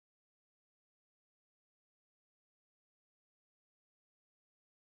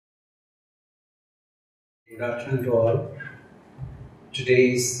Good afternoon to all.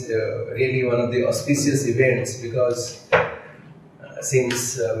 Today is really one of the auspicious events because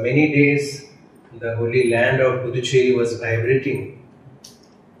since many days the holy land of Puducherry was vibrating,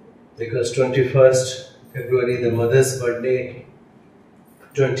 because 21st February, the mother's birthday,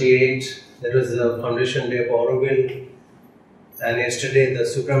 28th, that was the foundation day of Aurobindo, and yesterday the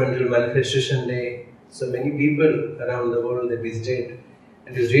supramental manifestation day. So many people around the world they visited.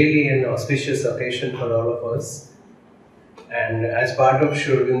 It is really an auspicious occasion for all of us. And as part of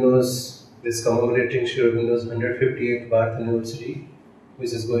Sri Aurobindo's, this commemorating Sri Aurobindo's 158th birth anniversary,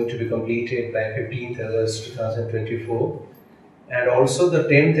 which is going to be completed by 15th August 2024, and also the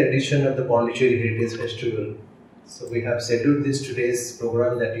 10th edition of the Pondicherry Heritage Festival. So we have scheduled today's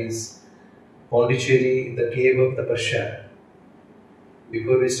program, that is Pondicherry, the cave of Tapasya.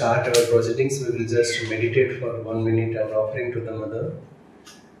 Before we start our proceedings, we will just meditate for 1 minute and offering to the Mother.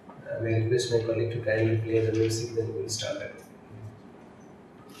 May I request my colleague to kindly play the music, then we will start again.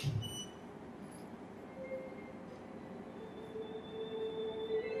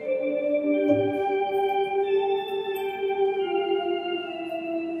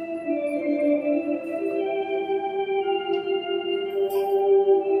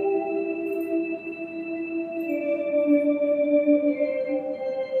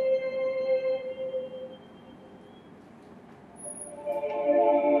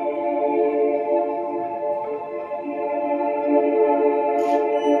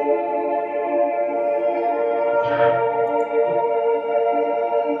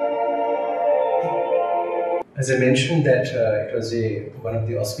 As I mentioned that it was one of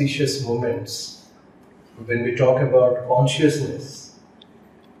the auspicious moments when we talk about consciousness.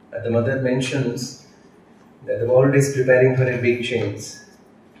 The Mother mentions that the world is preparing for a big change.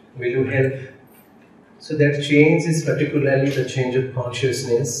 Will you help? So that change is particularly the change of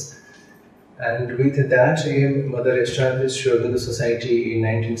consciousness, and with that aim, Mother established Sri Aurobindo Society in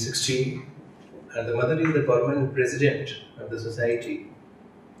 1960, and the Mother is the permanent president of the society.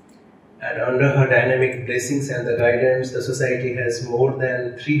 And under her dynamic blessings and the guidance, the society has more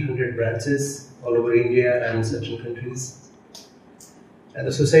than 300 branches all over India and certain countries. And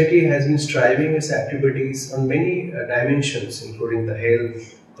the society has been striving its activities on many dimensions, including the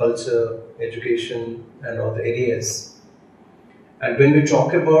health, culture, education, and other areas. And when we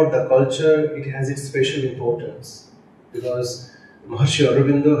talk about the culture, it has its special importance because Sri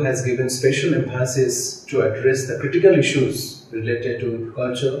Aurobindo has given special emphasis to address the critical issues related to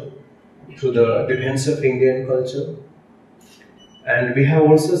culture, through the defense of Indian culture. And we have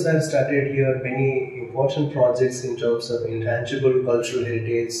also started here many important projects in terms of intangible cultural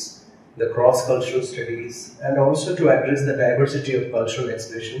heritage, the cross-cultural studies, and also to address the diversity of cultural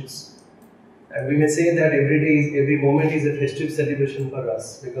expressions. And we may say that every moment is a festive celebration for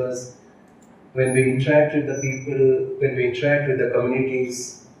us, because when we interact with the people, when we interact with the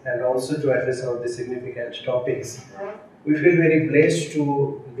communities, and also to address some of the significant topics, we feel very blessed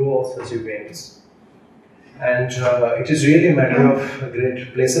to do all such events. And it is really a matter of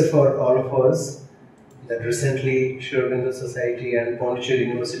great pleasure for all of us that recently Sri Aurobindo Society and Pondicherry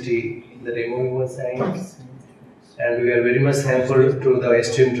University, the MOU was signed. And we are very much thankful to the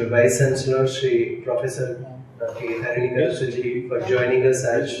esteemed Vice Chancellor, Sri Professor Ji, for joining us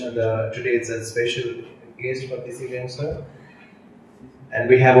as today is a special guest for this event, sir. And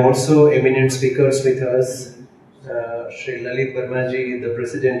we have also eminent speakers with us. Sri Lalit Vermaji, the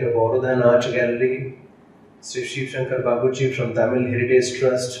President of Aurodhan Art Gallery, Sri Shiv Shankar Babuji from Tamil Heritage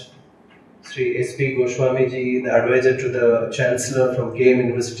Trust, Sri S.P. Goswamiji, the advisor to the Chancellor from KM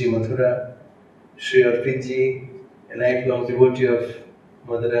University, Mathura, Sri Arpitji, a lifelong devotee of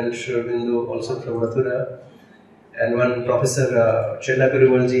Mother and Sri Aurobindo, also from Mathura, and one Professor Chella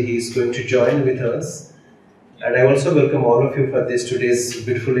Perumalji, he is going to join with us. And I also welcome all of you for today's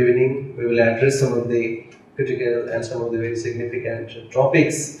beautiful evening. We will address some of the critical and some of the very significant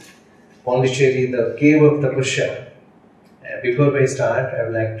topics. Pondicherry, the cave of Tapasya. Before we start, I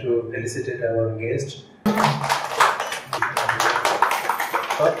would like to felicitate our guest.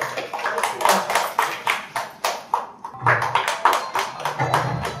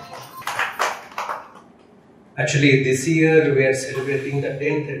 Actually, this year we are celebrating the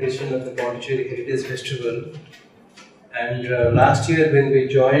 10th edition of the Pondicherry Heritage Festival. And last year when we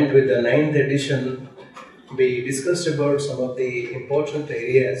joined with the 9th edition, we discussed about some of the important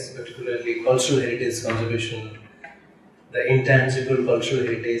areas, particularly cultural heritage conservation, the intangible cultural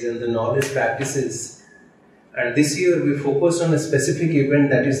heritage and the knowledge practices. And this year we focused on a specific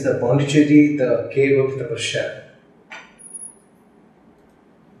event, that is the Pondicherry, the cave of Tapasya.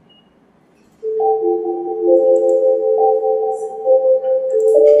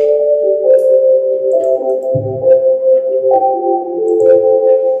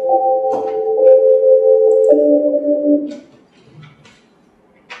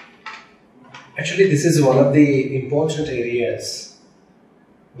 Actually, this is one of the important areas.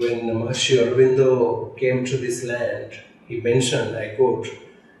 When Sri Aurobindo came to this land, he mentioned, I quote,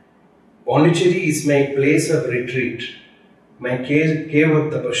 "Pondicherry is my place of retreat, my cave of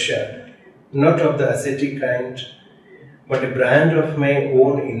Tapasya, not of the ascetic kind, but a brand of my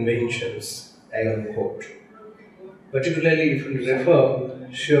own inventions," I unquote. Particularly if we refer,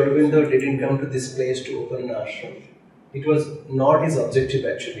 Sri Aurobindo didn't come to this place to open an ashram. It was not his objective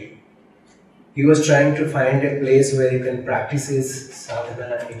actually. He was trying to find a place where he can practice his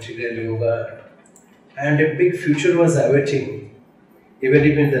sadhana, integral yoga, and a big future was awaiting. Even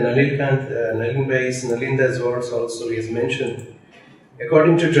in the Nalinda's words also he has mentioned,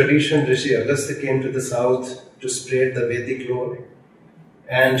 according to tradition, Rishi Agastya came to the south to spread the Vedic lore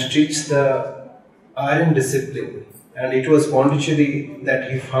and teach the iron discipline. And it was Pondicherry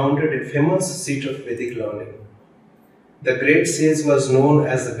that he founded a famous seat of Vedic learning. The great sage was known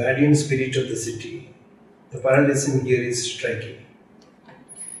as the guardian spirit of the city. The parallelism here is striking.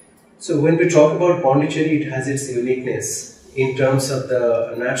 So when we talk about Pondicherry, it has its uniqueness in terms of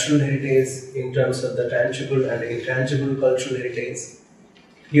the natural heritage, in terms of the tangible and intangible cultural heritage.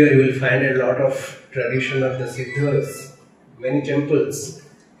 Here you will find a lot of tradition of the Siddhas, many temples,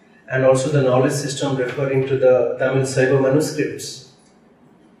 and also the knowledge system referring to the Tamil Saiva manuscripts.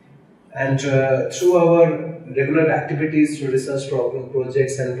 And through our regular activities, through research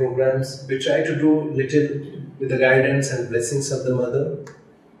projects and programs, we try to do little with the guidance and blessings of the Mother.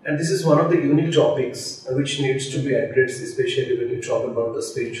 And this is one of the unique topics which needs to be addressed, especially when we talk about the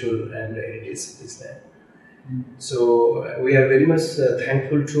spiritual and heritage of this land. So we are very much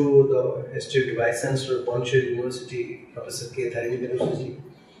thankful to the esteemed Vice Chancellor of Pondicherry University, Professor K. Aurobindo,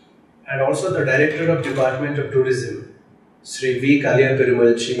 and also the Director of Department of Tourism, Sri V. Kalia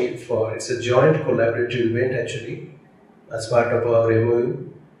Perumalchi, for it's a joint collaborative event actually as part of our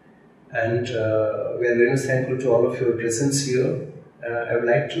MOU. And we are very much thankful to all of your presence here. I would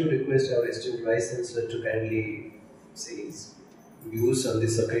like to request our esteemed Vice Chancellor to kindly say his views on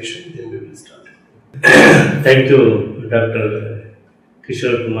this occasion, then we will start. Thank you, Dr.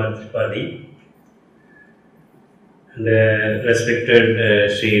 Kishore Kumar Tripathi, and respected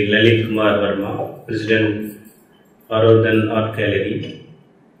Sri Lalit Kumar Verma, President, Aurobindo Art Gallery,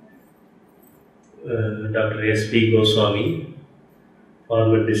 Dr. S.P. Goswami,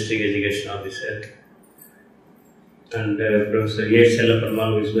 former District Education Officer, and Professor H.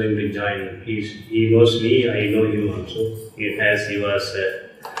 Chalaparmal, who is going to join. He knows me, I know him also. He was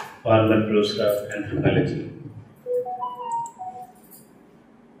former Professor of Anthropology.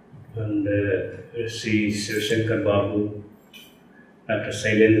 And Sri Shivashankar Babu, Dr.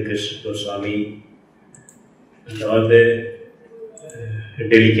 Sailendra Krishna Goswami, and all the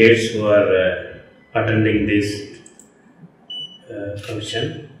delegates who are attending this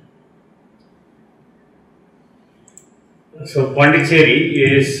function. So Pondicherry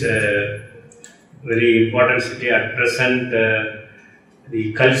is a very important city at present.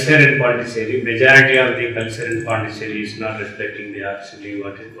 The culture in Pondicherry, majority of the culture in Pondicherry is not reflecting the actually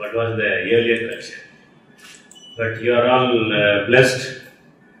what was the earlier culture. But you are all blessed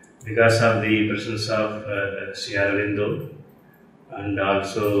because of the presence of Sri Aurobindo and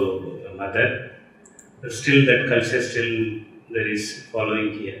also Mother. But still that culture there is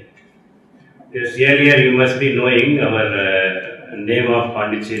following here. Because earlier you must be knowing our name of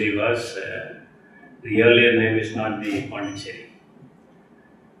Pondicherry was, the earlier name is not the Pondicherry.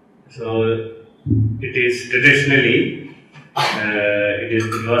 So it is traditionally,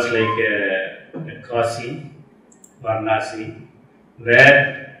 it was like a Kasi, Varanasi,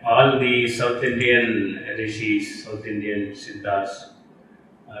 where all the South Indian rishis, South Indian Siddhas,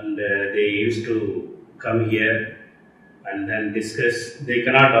 and they used to come here and then discuss. They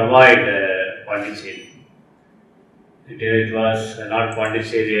cannot avoid Pondicherry. It was not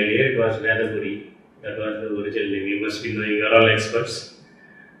Pondicherry earlier, it was Vedaguri. That was the original name. You must be knowing, you are all experts.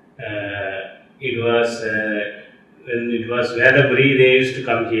 It was when it was Vedaguri, they used to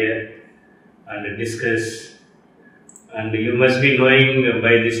come here and discuss. And you must be knowing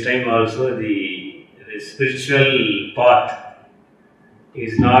by this time also the spiritual path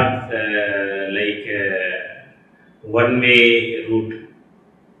is not like a one-way route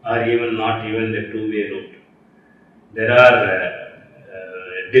or even not even the two-way route. There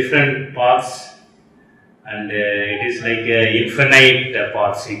are different paths, and it is like infinite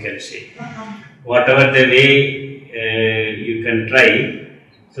paths, you can say. Whatever the way you can try,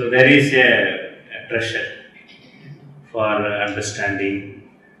 so there is a treasure for understanding.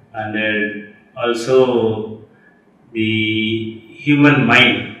 And also the human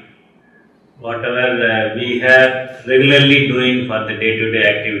mind, whatever we have regularly doing for the day-to-day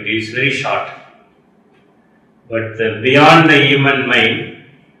activities, very short. But beyond the human mind,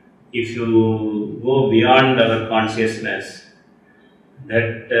 if you go beyond our consciousness,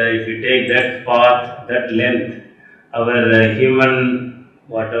 that if you take that path, that length, our human,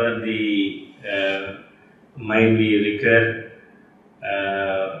 whatever the mind we require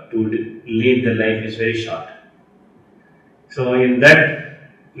to lead the life is very short. So in that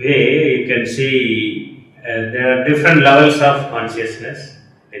way, you can see there are different levels of consciousness.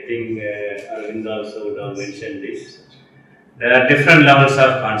 I think Aurobindo also would have mentioned this. There are different levels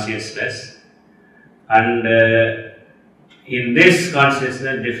of consciousness, and in this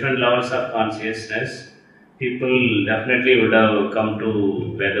consciousness, different levels of consciousness, people definitely would have come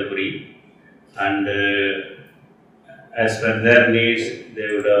to Vedapuri, and as per their needs, they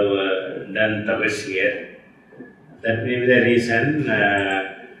would have done Tapasya. That may be the reason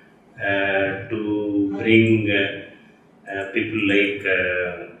to bring people like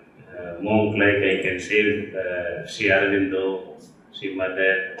monk, like I can say Sri Aurobindo, Sri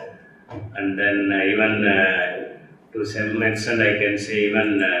Mother, and then even to some extent I can say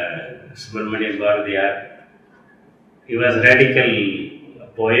even Subramanian Bharati. He was a radical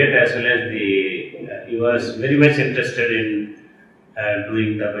poet as well as he was very much interested in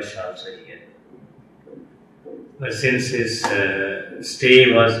doing Tapasya also here. But since his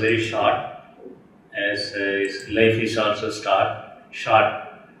stay was very short, as his life is also short,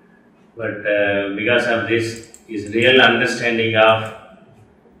 but because of this, his real understanding of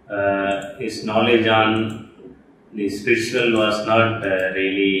his knowledge on the spiritual was not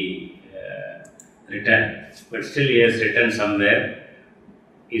really written, but still he has written somewhere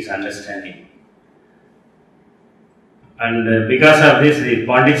his understanding. And because of this, the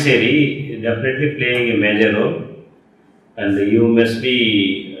Pondicherry is definitely playing a major role, and you must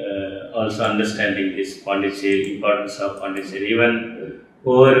be also understanding this Pondicherry, importance of Pondicherry. Even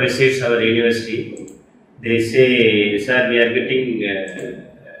whoever visits our university, they say, sir, we are getting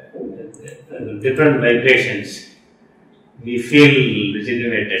different vibrations. We feel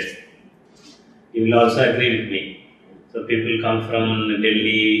rejuvenated. You will also agree with me. So people come from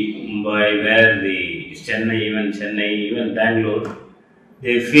Delhi, Mumbai, where the Chennai, even Bangalore,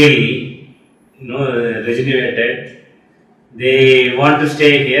 they feel rejuvenated. They want to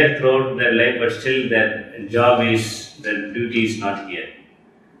stay here throughout their life, but still their duty is not here.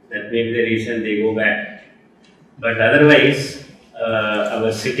 That may be the reason they go back. But otherwise,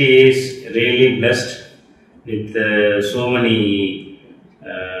 our city is really blessed with so many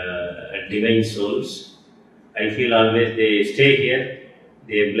divine souls. I feel always they stay here,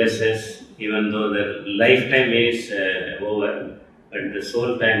 they bless us, even though their lifetime is over, but the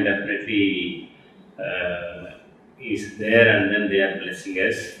soul time definitely is there, and then they are blessing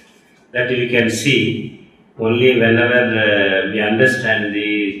us. That we can see only whenever we understand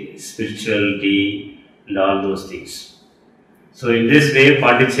the spirituality and all those things. So in this way,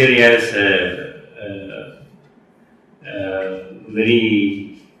 Pondicherry has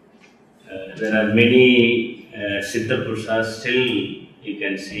there are many Siddha Purushas still you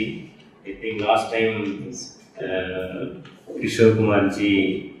can see. I think last time Kishore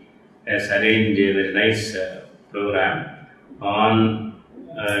Kumarji has arranged a very nice program on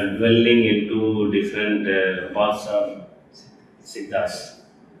dwelling into different paths of Siddhas.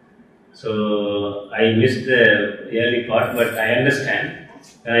 So I missed the early part, but I understand.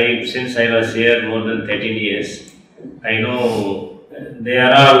 Since I was here more than 13 years, I know they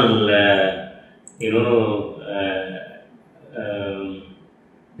are all,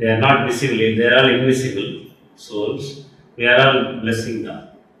 they are not visible, they are all invisible souls. We are all blessing them.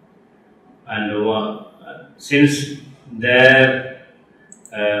 And since their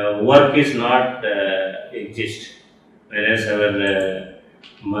work is not exist, whereas our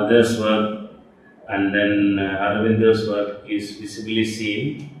mother's work and then Aurobindo's work is visibly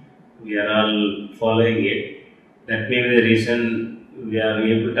seen, we are all following it. That may be the reason we are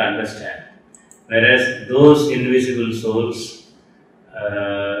able to understand. Whereas those invisible souls,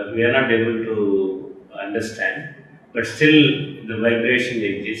 we are not able to understand, but still the vibration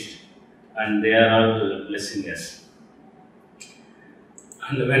exists and they are all blessing us.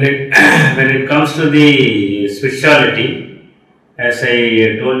 And when it comes to the spirituality, as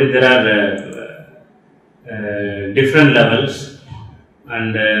I told you, there are different levels,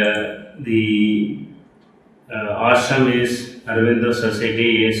 and the ashram is Aurobindo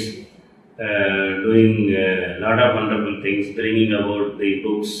Society is doing a lot of wonderful things, bringing about the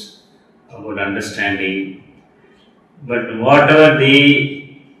books, about understanding. But whatever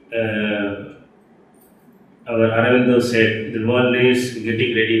our Aurobindo said, the world is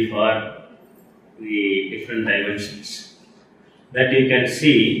getting ready for the different dimensions. That you can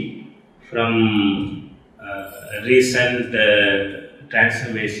see from recent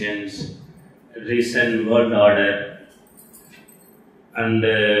transformations, recent world order, and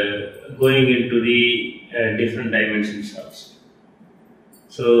going into the different dimensions also.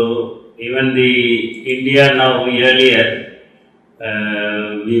 So even the India now, earlier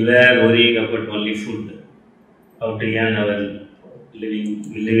we were worrying about only food, how to earn our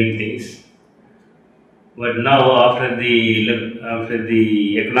living things. But now after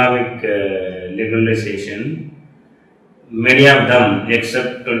the economic liberalization, many of them,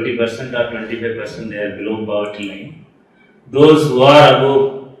 except 20% or 25%, they are below poverty line. Those who are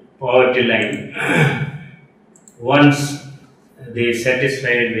above poverty line, once they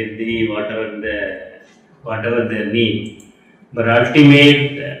satisfied with the whatever their need, but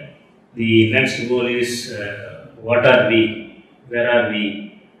ultimate the next goal is what are we, where are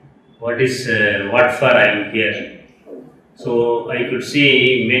we, what is what for I am here. So I could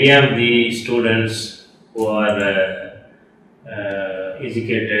see many of the students who are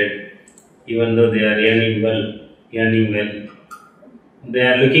educated, even though they are earning well, they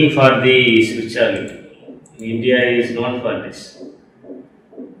are looking for the spirituality. India is known for this.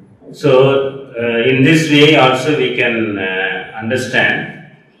 So in this way also we can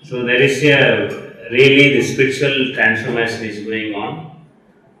understand. So there is really the spiritual transformation is going on,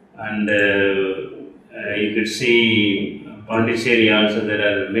 and you could see Pondicherry also. There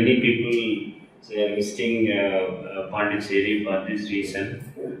are many people they are visiting Pondicherry for this reason,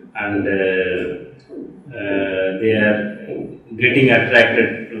 and they are getting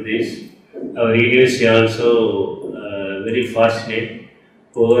attracted to this. Our university also very fortunate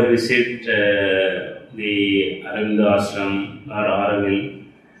to visit the Aurobindo Ashram or Aurobindo,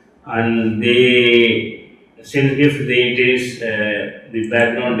 and they, since if it is the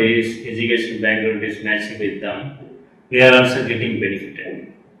background is education background is matching with them, we are also getting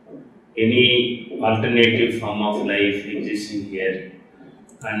benefited. Any alternative form of life existing here,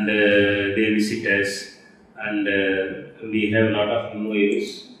 and they visit us, and we have a lot of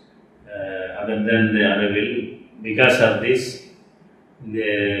MOUs other than the Aurobindo. Because of this,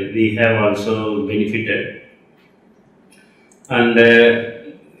 we have also benefited. And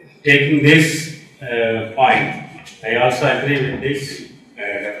taking this point, I also agree with this.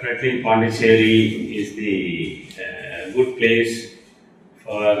 Definitely Pondicherry is the good place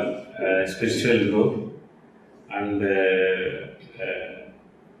for spiritual growth, and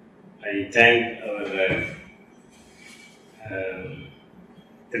I thank our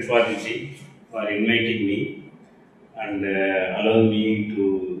Tapasya for inviting me and allowing me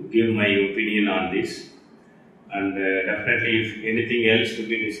to give my opinion on this. And definitely, if anything else to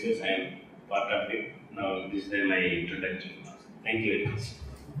be discussed, I am part of it. Now, this is my introduction. Thank you very much.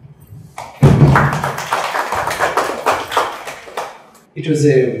 It was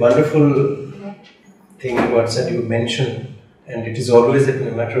a wonderful thing what that you mentioned, and it is always a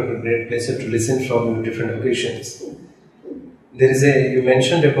matter of a great pleasure to listen from you different occasions. There is you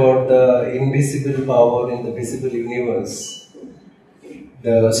mentioned about the invisible power in the visible universe.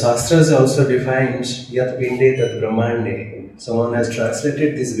 The Shastras also defines Yat Pinde Tat Brahmande. Someone has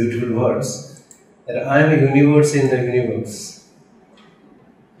translated these beautiful words that I am a universe in the universe.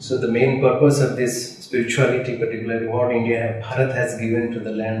 So the main purpose of this spirituality, particularly what Bharat has given to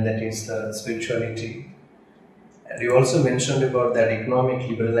the land, that is the spirituality. And you also mentioned about that economic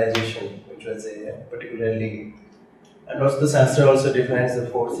liberalization, which was particularly, and also the Shastra also defines the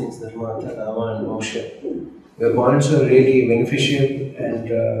four things, Dharma, Dhamma and Moksha. The points are really beneficial,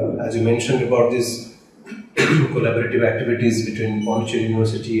 and as you mentioned about this collaborative activities between Pondicherry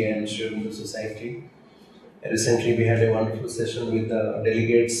University and Sri Aurobindo Society. Recently we had a wonderful session with the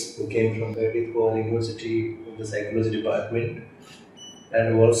delegates who came from Vedit Bhuvan University in the psychology department,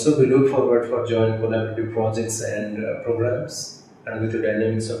 and also we look forward for joint collaborative projects and programs, and with your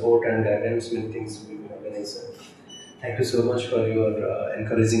dynamic support and guidance when things will be organized. Thank you so much for your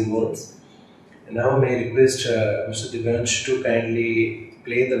encouraging words. And now may I request Mr. Divyansh to kindly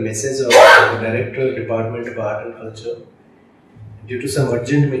play the message of the Director, Department of Art and Culture. Due to some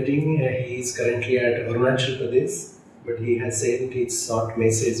urgent meeting, he is currently at Arunachal Pradesh, but he has sent his short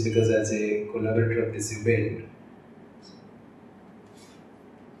message because as a collaborator of this event.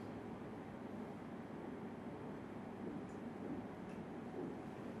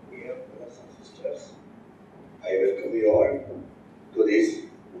 Dear brothers and sisters, I welcome you all to this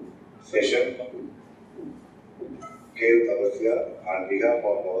session. Gave Tapasya on behalf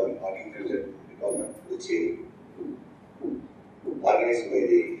of our Art and Culture Department, Puducherry, organized by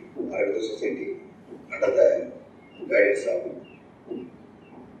the Aurobindo Society under the guidance of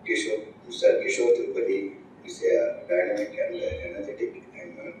Mr. Kishore Tirupati, is a dynamic and energetic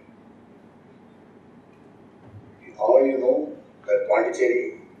young man.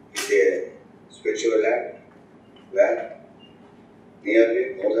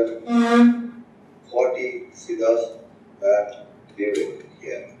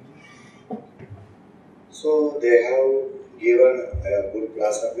 So they have given a good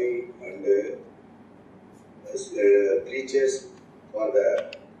philosophy and preaches for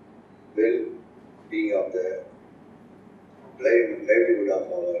the well-being of the livelihood of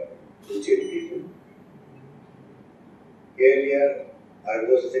our Puducherry people. Earlier,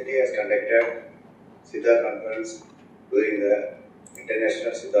 Aurobindo Society has conducted Siddha conference during the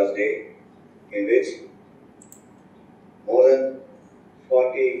International Siddha's Day, in which more than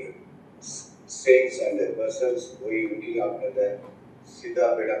 40 saints and persons who are looking after the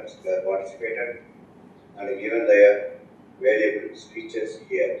Siddha Vedas participated and given their valuable speeches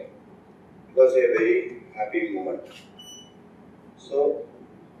here. It was a very happy moment. So,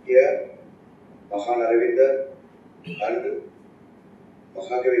 here, Aurobindo and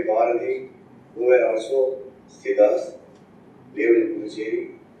AuroBharati, who were also Siddhas, lived in Puducherry.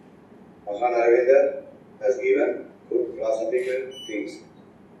 Aurobindo has given good philosophical things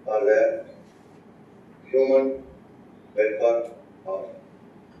for the human welfare of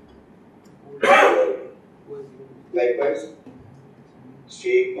the world. Likewise,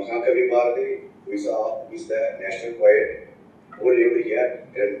 Sri Aurobindo, who is the national poet, who lived here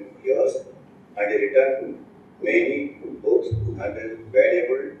 10 years and written many books and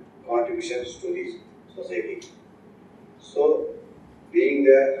valuable contributions to the society. So, being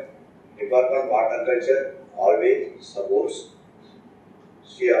the Department of Art and Culture always supports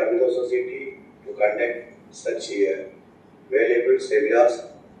Sri Aurobindo Society to conduct such valuable seminars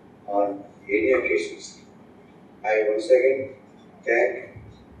on any occasions. I once again thank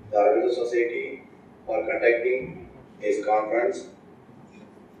the Aurobindo Society for conducting this conference,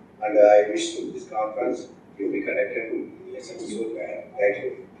 and I wish this conference will be conducted in a successful manner. Thank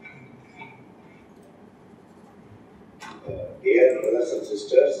you. Dear brothers and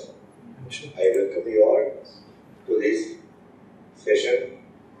sisters, I welcome you all to this session.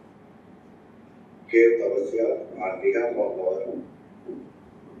 Give Tapasya on behalf of our.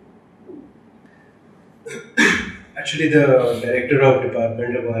 Actually, the director of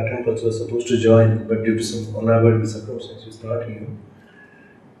Department of Art and Culture was supposed to join, but due to some unavoidable circumstances, he's not here.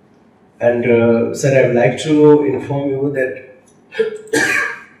 And sir, I would like to inform you that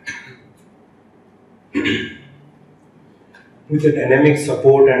with the dynamic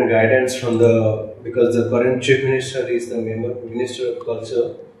support and guidance from because the current Chief Minister is the Minister of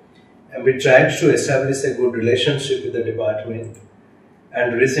Culture, and we tried to establish a good relationship with the department.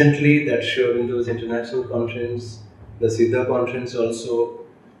 And recently, that Sri Aurobindo's International Conference, the Siddha Conference also,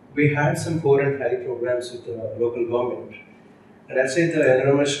 we had some 4 and 5 programs with the local government. And I'll say the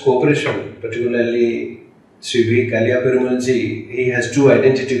enormous cooperation, particularly Sri V. Kalia Perumalji, he has true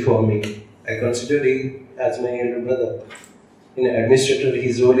identity for me. I consider him as my elder brother. In administrator,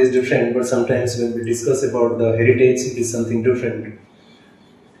 his role is different, but sometimes when we discuss about the heritage, it is something different.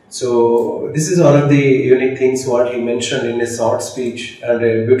 So this is one of the unique things what he mentioned in a short speech, and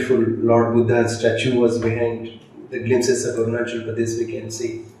a beautiful Lord Buddha's statue was behind. The glimpses of Arunachal Pradesh we can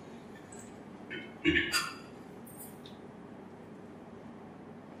see.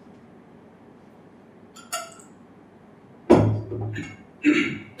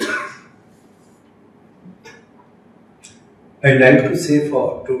 I'd like to say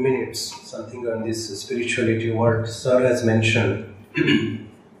for 2 minutes something on this spirituality what Sir has mentioned.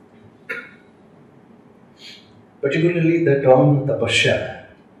 Particularly the term Tapasya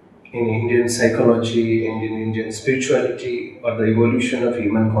in Indian psychology and in Indian spirituality, or the evolution of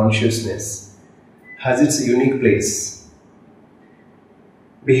human consciousness, has its unique place.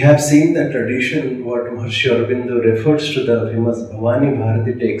 We have seen the tradition what Sri Aurobindo refers to the famous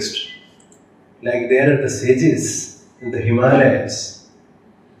AuroBharati text. Like there are the sages in the Himalayas,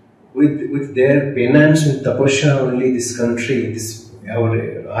 with their penance and tapasya only this country, our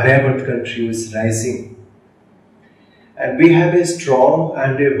Aryabhat country is rising. And we have a strong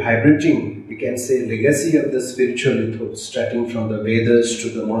and a vibrating, we can say, legacy of the spiritual ethos, starting from the Vedas to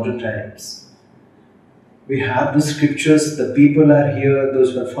the modern times. We have the scriptures, the people are here,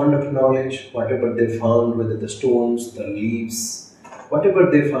 those who are fond of knowledge, whatever they found, whether the stones, the leaves, whatever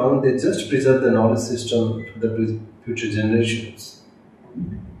they found, they just preserve the knowledge system for the future generations.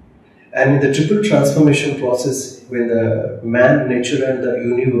 And in the triple transformation process, when the man, nature and the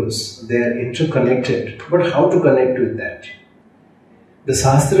universe, they are interconnected. But how to connect with that? The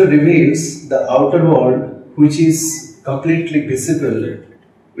Shastra reveals the outer world, which is completely visible.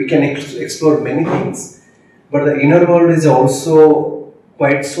 We can explore many things, but the inner world is also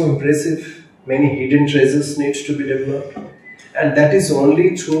quite so impressive. Many hidden treasures need to be developed. And that is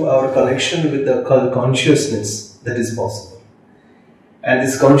only through our connection with the consciousness that is possible. And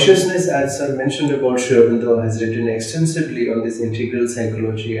this consciousness, as Sir mentioned about Sri Aurobindo, has written extensively on this integral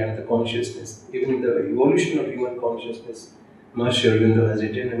psychology and the consciousness. Even the evolution of human consciousness, Sri Aurobindo has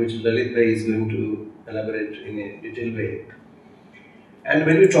written, which Lalit Bhai is going to elaborate in a detailed way. And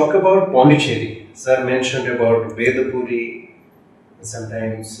when we talk about Pondicherry, Sir mentioned about Vedapuri.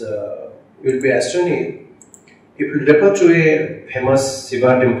 Sometimes you will be astonished. If you refer to a famous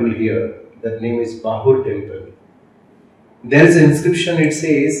Shiva temple here, that name is Bahur temple. There is an inscription, it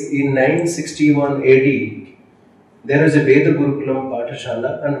says, in 961 AD, there was a Veda Gurukulam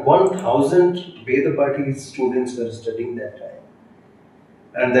Pathashala and 1000 Vedapati students were studying that time.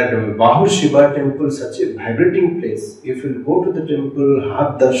 And that Bahur Shiva temple, such a vibrating place. If you go to the temple,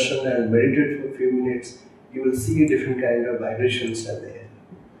 have darshan and meditate for a few minutes, you will see different kind of vibrations are there.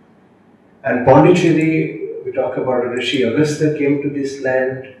 And Pondicherry, we talk about Rishi Agastya came to this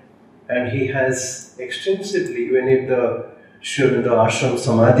land, and he has extensively, even in the ashram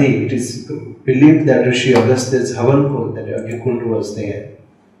samadhi, it is believed that Rishi Agastya's Havan, that Agnikund was there.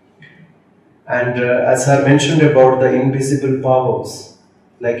 And as I mentioned about the invisible powers,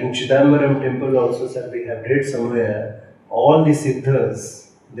 like in Chidambaram temple also, sir, we have read somewhere, all the Siddhas,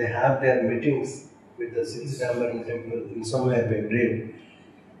 they have their meetings with the Chidambaram temple, in somewhere we have read.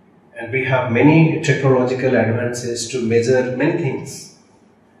 And we have many technological advances to measure many things.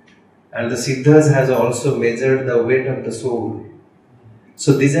 And the Siddhas has also measured the weight of the soul.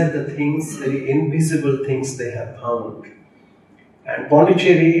 So these are the things, very invisible things they have found. And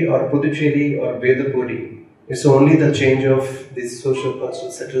Pondicherry or Puducherry or Vedapuri, it's only the change of these social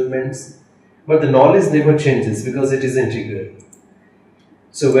cultural settlements, but the knowledge never changes because it is integral.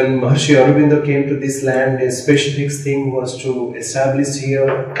 So when Sri Aurobindo came to this land, a specific thing was to establish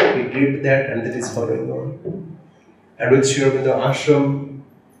here, he did that, and that is following on. And with Sri Aurobindo ashram,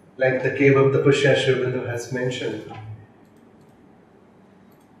 like the cave of Tapasya, Sri Aurobindo has mentioned.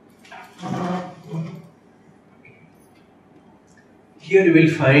 Here you will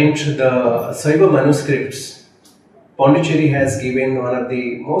find the Saiva manuscripts. Pondicherry has given one of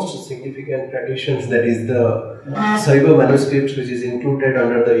the most significant traditions, that is the Saiva manuscripts, which is included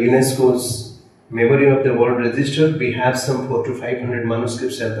under the UNESCO's Memory of the World Register. We have some 400 to 500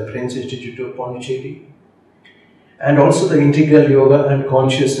 manuscripts at the French Institute of Pondicherry. And also the integral yoga and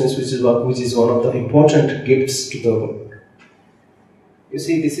consciousness, which is one of the important gifts to the world. You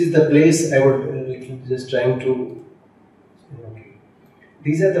see, this is the place I would just trying to. Okay.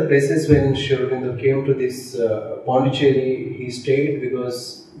 These are the places when Sri Aurobindo came to this Pondicherry. He stayed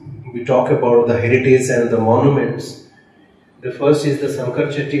because we talk about the heritage and the monuments. The first is the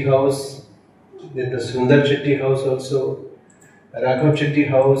Sankar Chetty house, then the Sundar Chetty house also, Raghav Chetty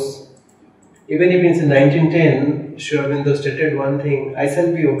house. Even if in 1910, Sri Aurobindo stated one thing: I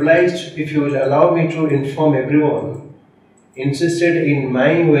shall be obliged if you will allow me to inform everyone interested in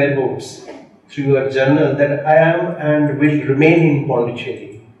my whereabouts through your journal that I am and will remain in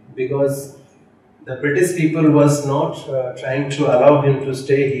Pondicherry, because the British people was not trying to allow him to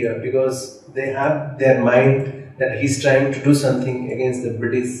stay here, because they have their mind that he's trying to do something against the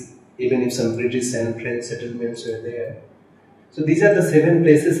British, even if some British and French settlements were there. So these are the 7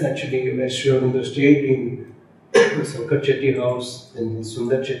 places actually where Sri Aurobindo stayed in. Sankar Chetty house, then the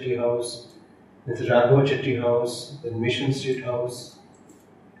Sundar Chetty house, then the Raghav Chetty house, then Mission Street house,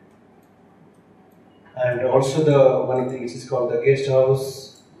 and also the one of the which is called the guest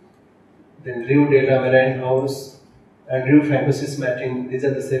house, then Rio de la Marine house, and Rio Francois Martin. These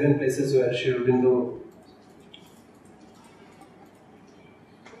are the 7 places where Sri Aurobindo.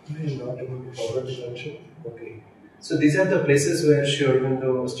 I am not able to forward the junction. Okay. So these are the places where Sri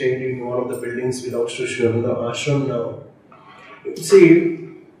Aurobindo stayed in. One of the buildings belongs to Sri Aurobindo ashram now. See,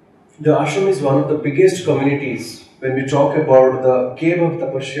 the ashram is one of the biggest communities. When we talk about the cave of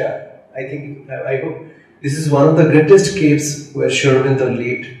Tapasya, I hope this is one of the greatest caves where Sri Aurobindo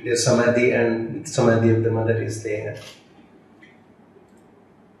lived. Their samadhi and samadhi of the mother is there.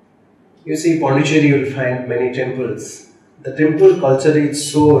 You see, Pondicherry, you will find many temples. The temple culture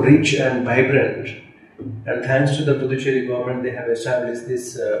is so rich and vibrant. And thanks to the Puducherry government, they have established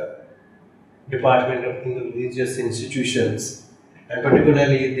this Department of Hindu Religious Institutions. And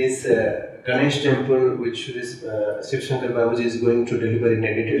particularly this Ganesh temple, which Shiv Shankar Babuji is going to deliver in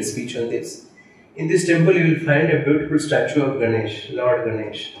a detailed speech on this. In this temple, you will find a beautiful statue of Ganesh, Lord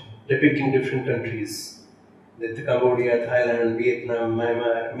Ganesh, depicting different countries. The Cambodia, Thailand, Vietnam,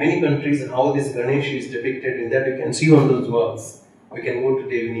 Myanmar, many countries, how this Ganesh is depicted in that you can see on those walls. We can go to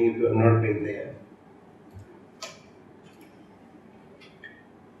the evening if you have not been there.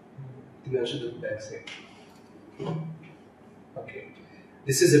 You also do the back side. Okay.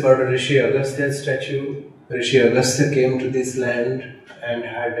 This is about Rishi Agastya's statue. Rishi Agastya came to this land and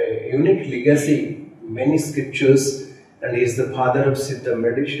had a unique legacy, many scriptures, and he is the father of Siddha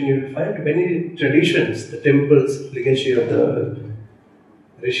meditation. You will find many traditions, the temples, legacy of the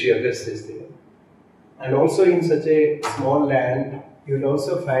Rishi Agastya is there. And also in such a small land, you will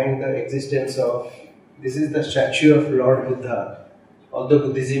also find the existence of, this is the statue of Lord Buddha. Although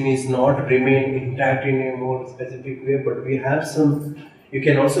Buddhism is not remain intact in a more specific way, but we have some, you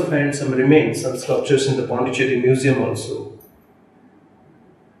can also find some remains, some sculptures in the Pondicherry Museum also.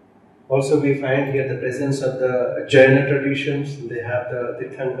 Also we find here the presence of the Jaina traditions. They have the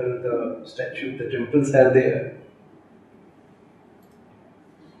Tirthankar, the statue, the temples are there.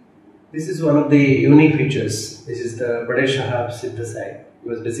 This is one of the unique features. This is the Bade Shahab Siddha site. He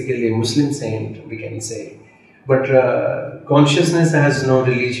was basically a Muslim saint, we can say. But consciousness has no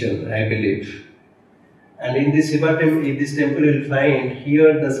religion, I believe. And in this temple, you will find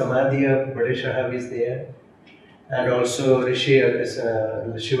here the Samadhi of Bade Shahab is there. And also Rishi,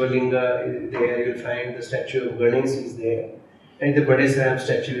 Shivalinga is there. You will find the statue of Ganesh is there. And the Bade Shahab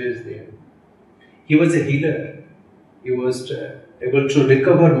statue is there. He was a healer. He was able to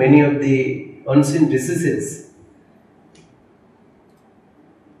recover many of the unseen diseases.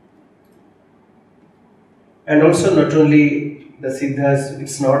 And also not only the Siddhas,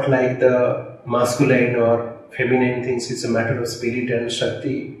 it's not like the masculine or feminine things, it's a matter of spirit and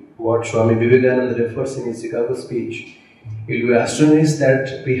Shakti. What Swami Vivekananda refers in his Chicago speech. You will be astonished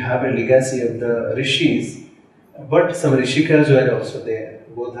that we have a legacy of the Rishis, but some Rishikas were also there.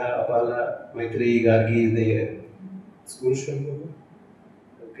 Bodha, Apala, Maitreyi, Gargi is there.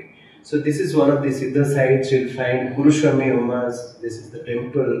 Okay. So this is one of the Siddha sites. You will find Gurushwami Umas. This is the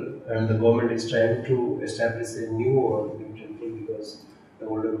temple, and the government is trying to establish a new temple because the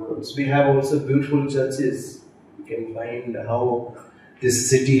older ones. We have also beautiful churches. You can find how this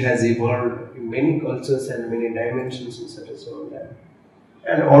city has evolved in many cultures and many dimensions in such a small land.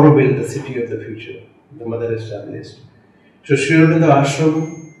 And Aurobindo, the city of the future, the mother established. So Sri Aurobindo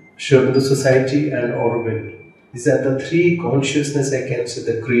Ashram, Sri Aurobindo Society and Aurobindo. These are the three consciousness, I can say,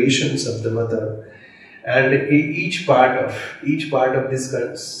 the creations of the mother. And each part of this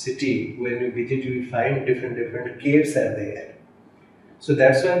city, when you visit, you will find different caves are there. So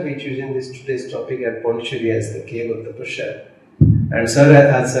that's why we're choosing today's topic at Pondicherry as the cave of the Tapasya. And as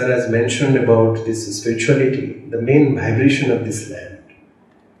Sir has mentioned about this spirituality, the main vibration of this land.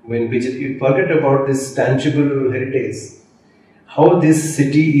 When you forget about this tangible heritage, how this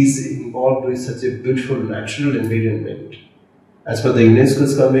city is involved with such a beautiful natural environment. As per the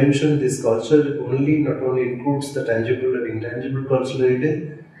UNESCO's convention, this culture not only includes the tangible and intangible cultural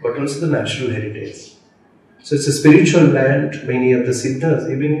heritage, but also the natural heritage. So it's a spiritual land. Many of the Siddhas,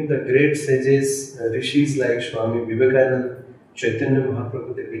 even the great sages, rishis like Swami Vivekananda, Chaitanya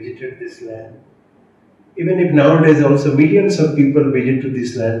Mahaprabhu, they visited this land. Even if nowadays also millions of people visit to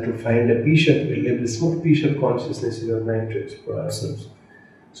this land to find a peace of, a small peace of consciousness in our mind to explore ourselves.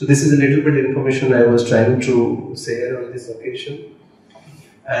 So this is a little bit information I was trying to share on this occasion.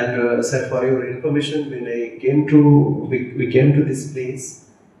 And sir, for your information, when I came to, we came to this place,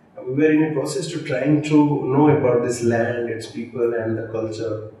 we were in a process to trying to know about this land, its people and the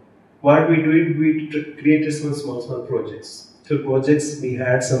culture. What we did, we created some small projects. Through projects, we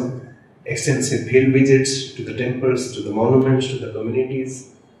had some extensive field visits to the temples, to the monuments, to the communities.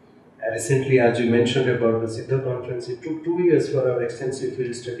 Recently, as you mentioned about the Siddha conference, it took 2 years for our extensive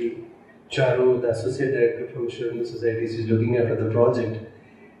field study. Charu, the associate director from Sri Aurobindo Society, is looking after the project.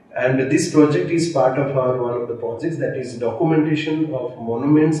 And this project is part of one of the projects, that is documentation of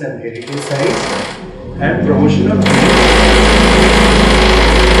monuments and heritage sites and promotion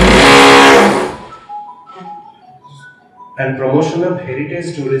of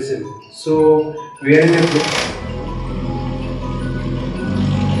heritage tourism. So we are in a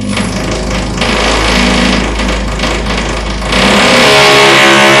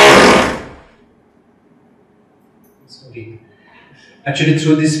Actually,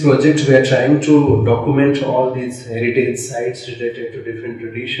 through this project, we are trying to document all these heritage sites related to different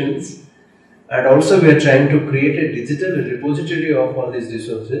traditions, and also we are trying to create a digital repository of all these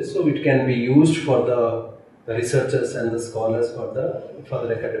resources, so it can be used for the researchers and the scholars for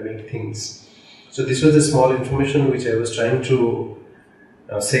the academic things. So this was a small information which I was trying to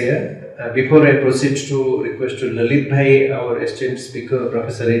share. Before I proceed to request to Lalit Bhai, our esteemed speaker,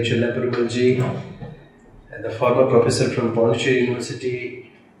 Professor H. Perumalji, the former professor from Pondicherry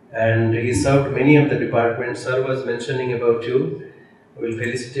University, and he served many of the departments. Sir was mentioning about you. We will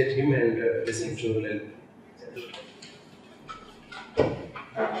felicitate him and listen to Lalit.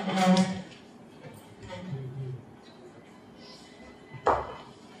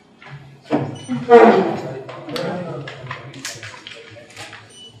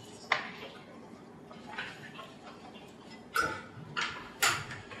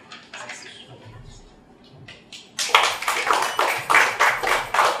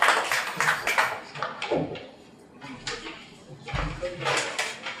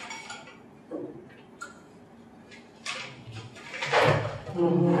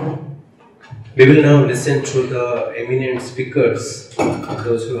 We will now listen to the eminent speakers,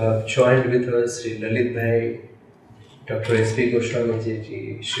 those who have joined with us, Sri Lalit Bhai, Dr. S.P. Goswami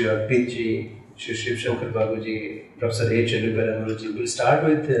ji, Sri Arpit ji, Sri Shiv Shankar Babu ji, Professor H. Elubaramu ji. We'll start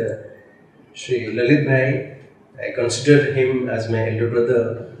with Sri Lalit Bhai. I consider him as my elder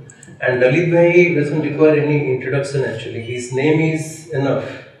brother. And Lalit Bhai doesn't require any introduction actually. His name is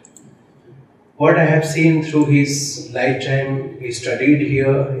enough. What I have seen through his lifetime, he studied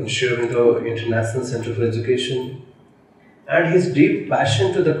here in Sri Aurobindo International Center for Education, and his deep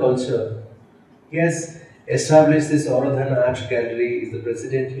passion to the culture. He has established this Aurodhana Art Gallery, is the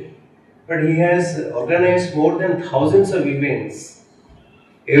president here, but he has organized more than thousands of events.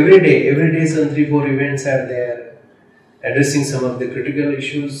 Every day some 3-4 events are there, addressing some of the critical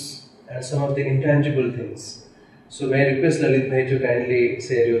issues and some of the intangible things. So may I request Lalit Bhai to kindly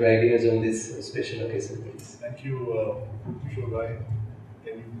share your ideas on this special occasion, please. Thank you, Kishore Bhai.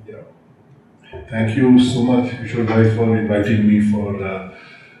 Thank you so much, Kishore Bhai, for inviting me for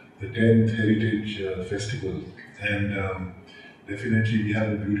the 10th Heritage Festival. And definitely we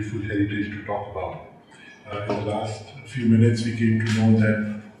have a beautiful heritage to talk about. In the last few minutes we came to know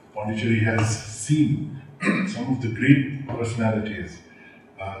that Pondicherry has seen some of the great personalities,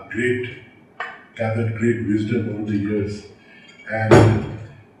 gathered great wisdom over the years. And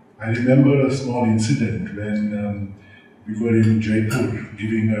I remember a small incident when we were in Jaipur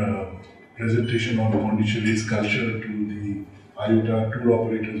giving a presentation on Pondicherry's culture to the IOTA tour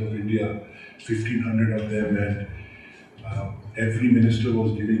operators of India, 1,500 of them, and every minister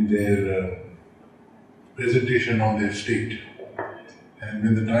was giving their presentation on their state. And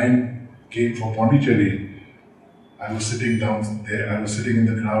when the time came for Pondicherry, I was sitting down there, I was sitting in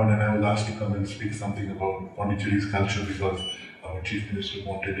the crowd, and I was asked to come and speak something about Pondicherry's culture because our Chief Minister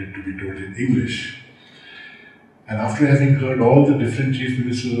wanted it to be told in English. And after having heard all the different Chief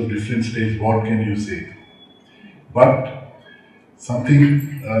Ministers of different states, what can you say? But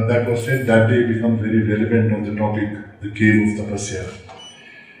something that was said that day becomes very relevant on the topic, the cave of Tapasya.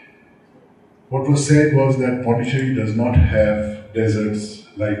 What was said was that Pondicherry does not have deserts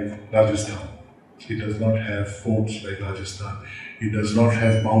like Rajasthan. It does not have forts like Rajasthan. It does not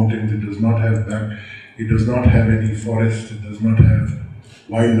have mountains. It does not have it does not have any forests. It does not have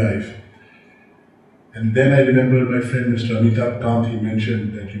wildlife. And then I remember my friend Mr. Amitabh Kant, he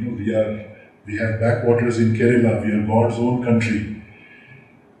mentioned that we have backwaters in Kerala. We are God's own country.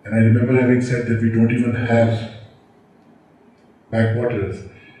 And I remember having said that we don't even have backwaters,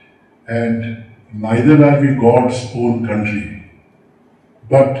 and neither are we God's own country.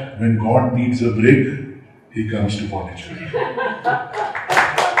 But when God needs a break, He comes to Pondicherry.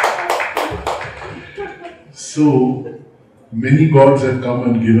 So many gods have come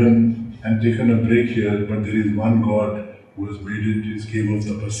and given and taken a break here, but there is one God who has made it His cave of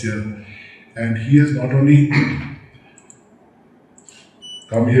Tapasya, and He has not only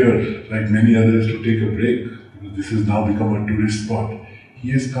come here like many others to take a break, because this has now become a tourist spot.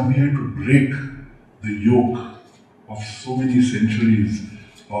 He has come here to break the yoke of so many centuries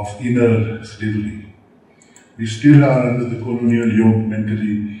of inner slavery. We still are under the colonial yoke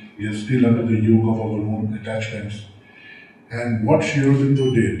mentally. We are still under the yoke of our own attachments. And what Sri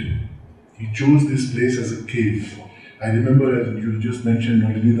Aurobindo did, he chose this place as a cave. I remember, as you just mentioned,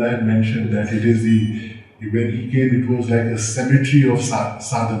 Nalini had mentioned that it is when he came, it was like a cemetery of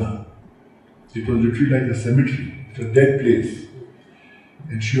sadhana. It was literally like a cemetery. It's a dead place.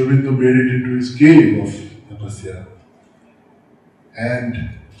 And Sri Aurobindo made it into his cave of Tapasya.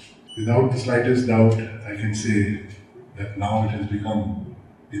 And without the slightest doubt, I can say that now it has become,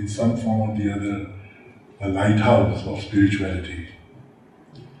 in some form or the other, a lighthouse of spirituality.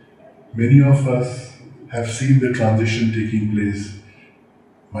 Many of us have seen the transition taking place.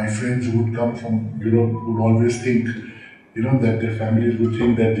 My friends who would come from Europe would always think, that their families would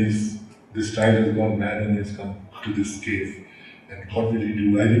think that this child has gone mad and has come to this cave. And what will he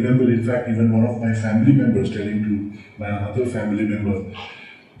do? I remember, in fact, even one of my family members telling to my other family member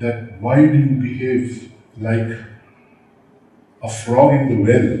that why do you behave like a frog in the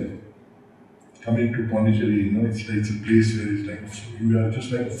well? Coming to Pondicherry, it's a place where it's like you are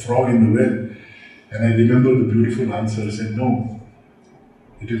just like a frog in the well. And I remember the beautiful answer. I said, no,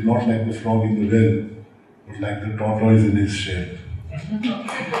 it is not like the frog in the well, but like the tortoise in his shell.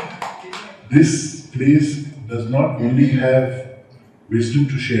 This place does not only have wisdom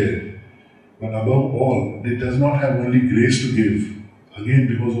to share, but above all, it does not have only grace to give, again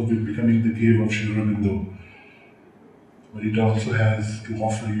because of it becoming the cave of Sri Aurobindo, but it also has to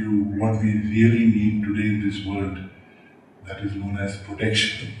offer you what we really need today in this world, that is known as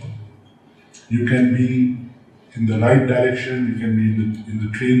protection. You can be in the right direction, you can be in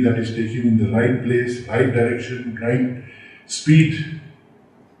the train that is taking you in the right place, right direction, right speed.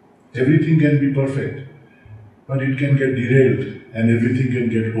 Everything can be perfect, but it can get derailed and everything can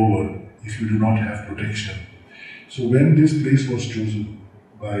get over if you do not have protection. So when this place was chosen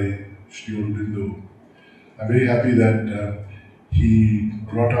by Sri Aurobindo, I'm very happy that he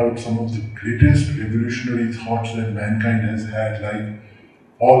brought out some of the greatest revolutionary thoughts that mankind has had, like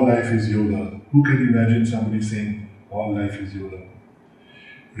all life is yoga. Who can imagine somebody saying all life is yoga?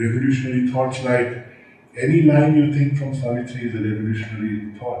 Revolutionary thoughts like any line you think from Savitri is a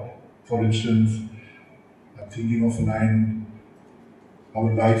revolutionary thought. For instance, I'm thinking of a line,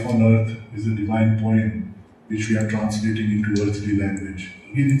 our life on earth is a divine poem which we are translating into earthly language.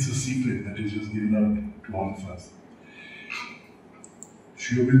 Again, it's a secret that is just given out to all of us.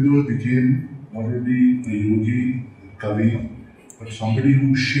 Sri Aurobindo became not only a yogi, a kavi, but somebody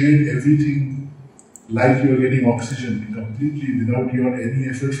who shared everything like you are getting oxygen completely without any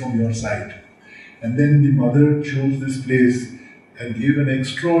effort from your side. And then the mother chose this place and gave an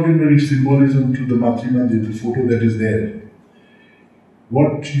extraordinary symbolism to the Matrimandir, the photo that is there.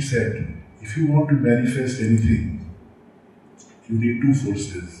 What she said, if you want to manifest anything, you need two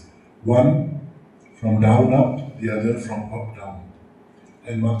forces. One from down up, the other from up down.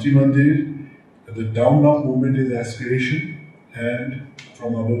 And Matrimandir, the down up movement is aspiration, and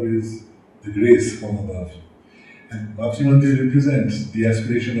from above is the grace from above. And Matrimandir represents the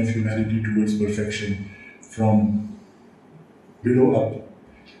aspiration of humanity towards perfection from below up.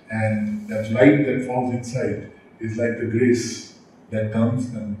 And that light that falls inside is like the grace that comes,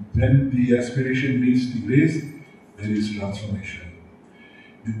 and when the aspiration meets the grace, there is transformation.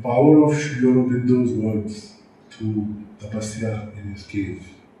 The power of Sri Aurobindo's words through Tapasya in his cave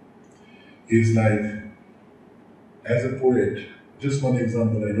is like, as a poet, just one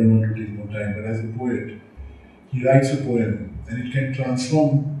example, I don't want to take more time, but as a poet, he writes a poem and it can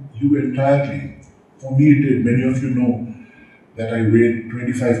transform you entirely. For me it did. Many of you know that I weighed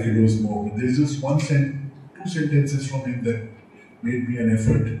 25 kilos more, but there's just two sentences from him that made me an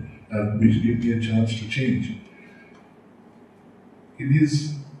effort, which gave me a chance to change. In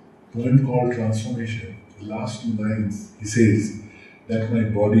his poem called Transformation, the last two lines, he says that my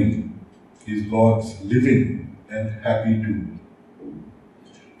body is God's living and happy too,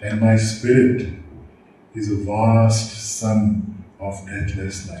 and my spirit is a vast sun of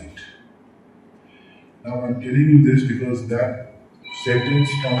deathless light. Now I'm telling you this because that sentence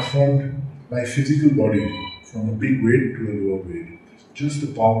transformed my physical body from a big weight to a lower weight. Just the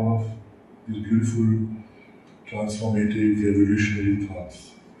power of these beautiful, transformative, revolutionary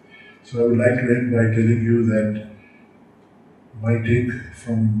thoughts. So I would like to end by telling you that my take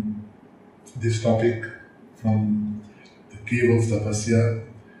from this topic, from the cave of Tapasya,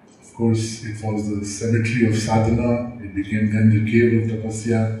 of course it was the cemetery of sadhana, it became then the cave of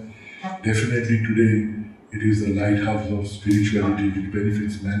Tapasya. Definitely today it is the lighthouse of spirituality which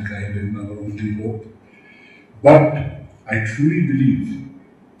benefits mankind and our only hope. But I truly believe,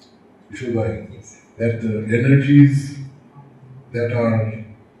 Vishwabhai, that the energies that are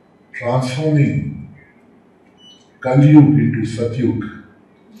transforming Kalyug into Satyug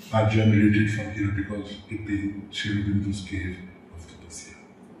are generated from here because it being Sri Aurobindo's cave of Tapasya.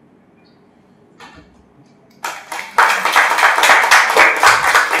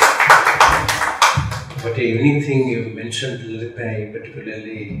 What a unique thing you mentioned, Lilipai,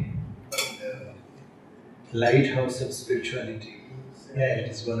 particularly the lighthouse of spirituality. Yeah,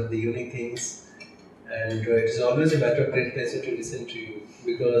 it is one of the unique things, and it is always a matter of great pleasure to listen to you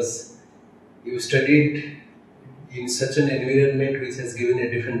because you studied in such an environment which has given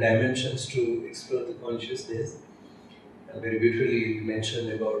a different dimensions to explore the consciousness. And very beautifully you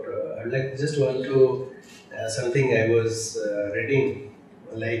mentioned about, I would like just want to, something I was reading,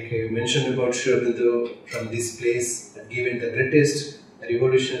 like you mentioned about Sri Aurobindo from this place had given the greatest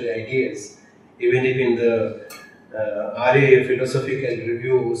revolutionary ideas, even if in the RA Philosophical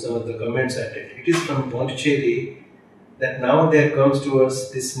Review, some of the comments at it. It is from Pondicherry that now there comes to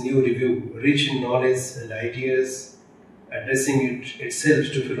us this new review, rich in knowledge and ideas, addressing itself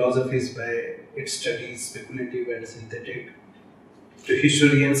to philosophies by its studies, speculative and synthetic, to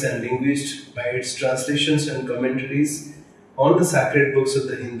historians and linguists by its translations and commentaries on the sacred books of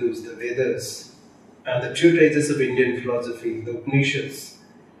the Hindus, the Vedas, and the treatises of Indian philosophy, the Upanishads.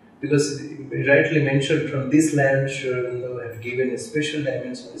 Because we rightly mentioned from this land, Sri Aurobindo had given a special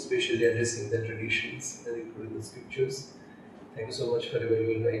dimension, especially addressing the traditions and including the scriptures. Thank you so much for your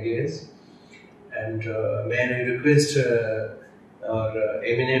valuable ideas. And may I request our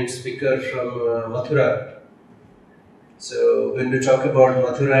eminent speaker from Mathura. So when we talk about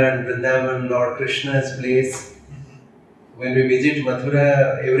Mathura and Vrindavan, Lord Krishna's place, when we visit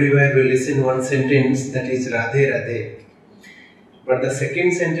Mathura, everywhere we listen one sentence, that is Radhe Radhe. But the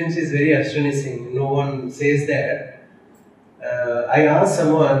second sentence is very astonishing. No one says that. I asked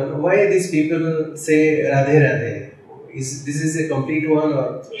someone, why these people say Radhe Radhe? This is a complete one,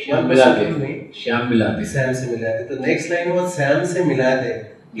 or Shyam one Mila person De. told me? Shyam Mila De. Sam se mila de. The next line was Sam se mila de.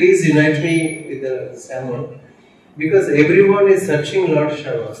 Please unite me with the Sam. Because everyone is searching Lord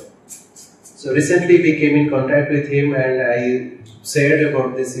Shiva. So recently we came in contact with him and I said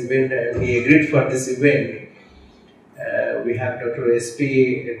about this event and he agreed for this event. We have Dr.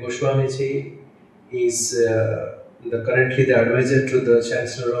 S.P. Goswamiji. He is currently the advisor to the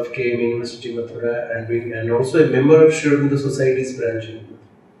Chancellor of KM University Mathura and also a member of Sri Aurobindo Society's branch.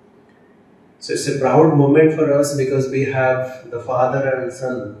 So it's a proud moment for us because we have the father and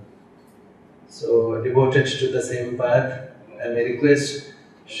son so devoted to the same path. And I request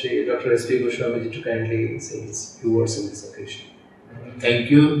Shri Dr. S.P. Goswamiji to kindly say his few words on this occasion.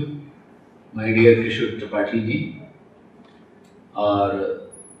 Thank you, my dear Kishore Tripathi ji. और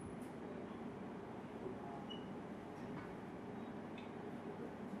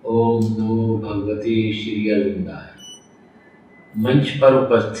ओम नमो भगवते श्री अरविंदाय। मंच पर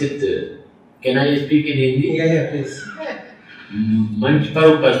उपस्थित, can I speak in Hindi? Yeah, please. मंच पर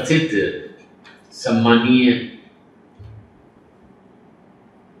उपस्थित सम्मानीय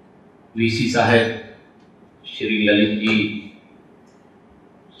VC साहब श्री ललित जी,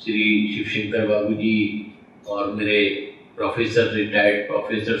 श्री शिवशंकर बाबू जी और मेरे प्रोफेसर, रिटायर्ड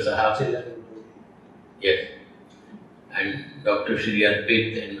प्रोफेसर साहब, yes, and Dr. Sri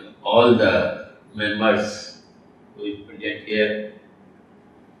Arpit and all the members who is present here,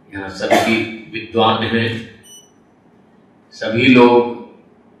 यहाँ सभी विद्वान हैं, सभी लोग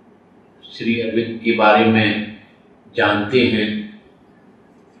श्री अरविंद के बारे में जानते हैं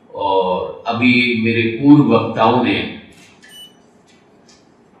और अभी मेरे पूर्व वक्ताओं ने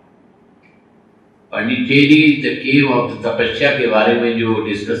Pondicherry the cave of the तपस्या के बारे में जो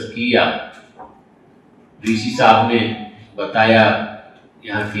डिस्कस किया, ऋषि साहब ने बताया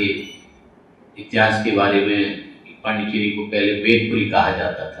यहाँ के इतिहास के बारे में। पांडिचेरी को पहले वेदपुरी कहा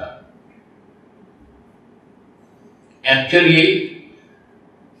जाता था। एक्चुअली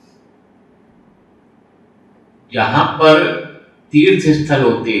जहाँ पर तीर्थ स्थल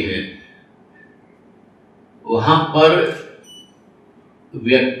होते हैं वहां पर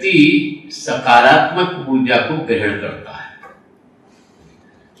व्यक्ति सकारात्मक ऊर्जा को ग्रहण करता है।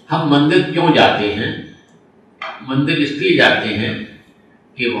 हम मंदिर क्यों जाते हैं? मंदिर इसलिए जाते हैं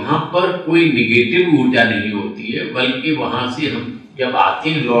कि वहां पर कोई निगेटिव ऊर्जा नहीं होती है, बल्कि वहां से हम जब आते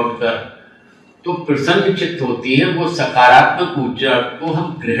हैं लौट कर तो प्रसन्न चित्त होती है, वो सकारात्मक ऊर्जा को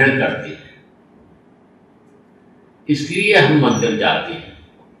हम ग्रहण करते हैं, इसलिए हम मंदिर जाते हैं।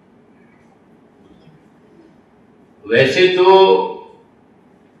 वैसे तो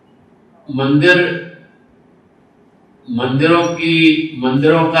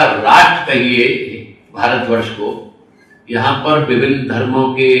मंदिरों का राष्ट्र कहिए भारतवर्ष को। यहाँ पर विभिन्न धर्मों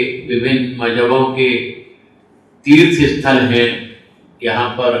के, विभिन्न मजहबों के तीर्थ स्थल हैं। यहाँ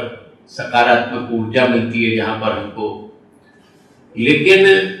पर सकारात्मक ऊर्जा मिलती है जहाँ पर हमको। लेकिन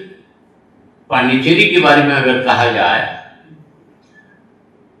पांडिचेरी के बारे में अगर कहा जाए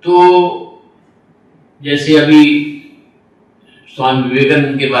तो जैसे अभी स्वामी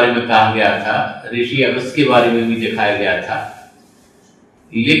विवेकानंद के बारे में कहा गया था, ऋषि अगस्त के बारे में भी दिखाया गया था,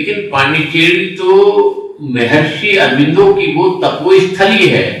 लेकिन पांडिचेरी तो महर्षि अरविंदो की वो तपोस्थली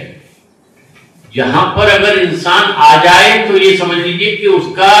है जहां पर अगर इंसान आ जाए तो ये समझ लीजिए कि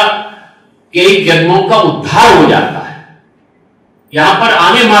उसका कई जन्मों का उद्धार हो जाता है। यहां पर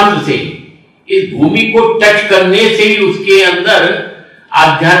आने मात्र से, इस भूमि को टच करने से ही उसके अंदर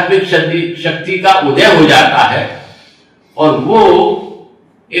आध्यात्मिक शक्ति का उदय हो जाता है और वो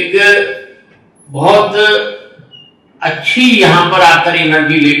एक बहुत अच्छी यहां पर आकर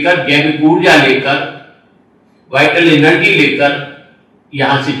एनर्जी लेकर, जैविक ऊर्जा लेकर, वाइटल एनर्जी लेकर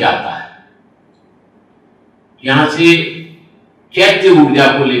यहां से जाता है। यहां से चैत्य ऊर्जा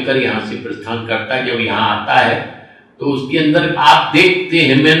को लेकर यहां से प्रस्थान करता है। जब यहां आता है तो उसके अंदर आप देखते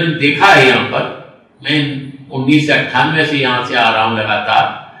हैं, मैंने देखा है यहाँ पर, मैं 1998 से यहाँ से आ रहा हूँ लगातार।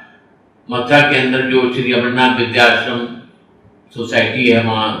 मथुरा के अंदर जो श्री अमरनाथ विद्याश्रम सोसाइटी है,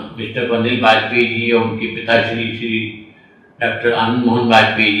 वहाँ मिस्टर अनिल वाजपेयी जी और उनके पिताश्री श्री डॉक्टर आनंद मोहन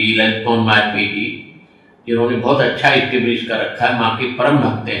वाजपेयी जी, ललित मोहन वाजपेयी जी, जिन्होंने बहुत अच्छा इस्टेब्लिश कर रखा है। माँ के परम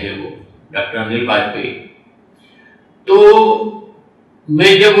भक्त हैं वो डॉक्टर अनिल वाजपेयी। तो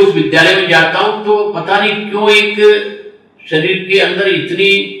मैं जब उस विद्यालय में जाता हूँ तो पता नहीं क्यों एक शरीर के अंदर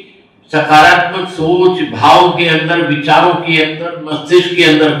इतनी सकारात्मक सोच, भाव के अंदर, विचारों के अंदर, मस्तिष्क के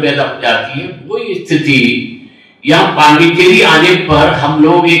अंदर पैदा हो जाती है। वही स्थिति यहाँ पांडिचेरी आने पर हम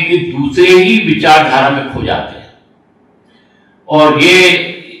लोग एक दूसरे ही विचारधारा में खो जाते हैं। और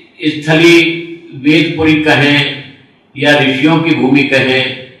ये स्थली वेदपुरी कहें या ऋषियों की भूमि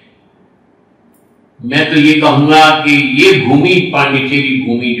कहें, मैं तो ये कहूंगा कि ये भूमि, पांडिचेरी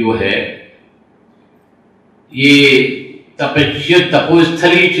भूमि जो है, ये तपस्या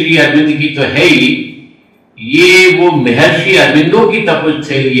तपोस्थली श्री अरविंद की तो है ही, ये वो महर्षि अरविंदों की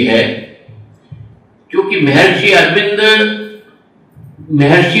तपोस्थली है। क्योंकि महर्षि अरविंद,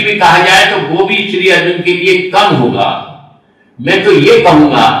 महर्षि भी कहा जाए तो वो भी श्री अरविंद के लिए कम होगा। मैं तो ये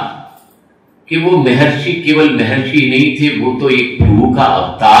कहूंगा कि वो महर्षि केवल महर्षि नहीं थे, वो तो एक प्रभु का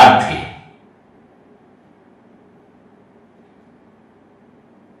अवतार थे।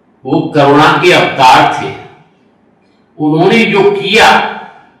 वो करुणा के अवतार थे। उन्होंने जो किया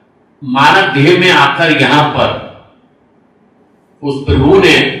मानव देह में आकर, यहां पर उस प्रभु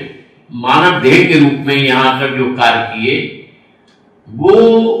ने मानव देह के रूप में यहां आकर जो कार्य किए, वो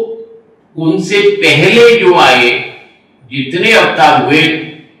उनसे पहले जो आए जितने अवतार हुए,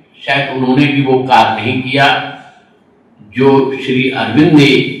 शायद उन्होंने भी वो कार्य नहीं किया जो श्री अरविंद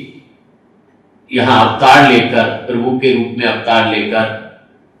ने यहां अवतार लेकर, प्रभु के रूप में अवतार लेकर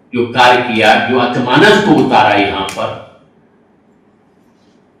जो कार्य किया, जो अतमानस को उतारा यहां पर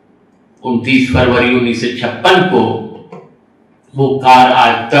 29 फरवरी 1956 को, वो कार्य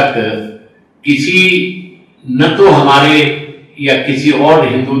आज तक किसी, न तो हमारे या किसी और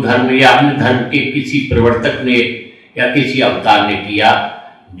हिंदू धर्म या अन्य धर्म के किसी प्रवर्तक ने या किसी अवतार ने किया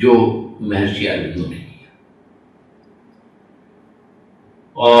जो महर्षि अरविंदो ने किया।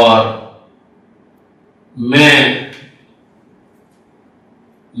 और मैं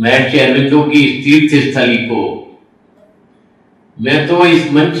महर्षि अरविंदो की इस तीर्थ स्थली को, मैं तो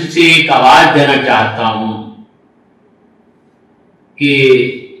इस मंच से एक आवाज देना चाहता हूं कि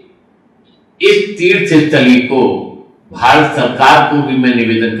इस तीर्थ स्थली को, भारत सरकार को भी मैं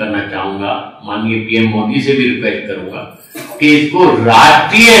निवेदन करना चाहूंगा, माननीय पीएम मोदी से भी रिक्वेस्ट करूंगा कि इसको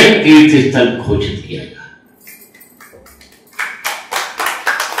राष्ट्रीय तीर्थ स्थल घोषित किया जाए।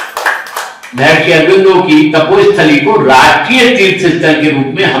 महर्षि अरविंदो की तपोस्थली को राष्ट्रीय तीर्थ स्थल के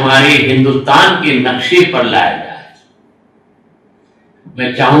रूप में हमारे हिंदुस्तान के नक्शे पर लाया जाए।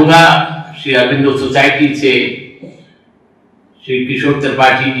 मैं चाहूंगा श्री अरविंदो सोसाइटी से, श्री किशोर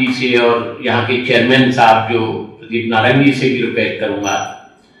त्रिपाठी जी से और यहाँ के चेयरमैन साहब जो प्रदीप नारायण जी से भी रिक्वेस्ट करूंगा,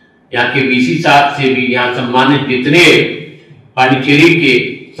 यहाँ के वीसी साहब से भी, यहाँ सम्मानित जितने पांडिचेरी के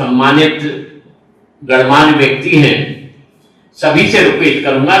सम्मानित गणमान्य व्यक्ति हैं, सभी से रिक्वेस्ट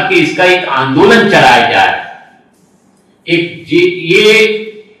करूंगा कि इसका एक आंदोलन चलाया जाए। ये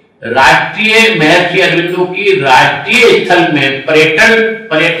राष्ट्रीय, महर्षि अरविंदो की राष्ट्रीय स्थल में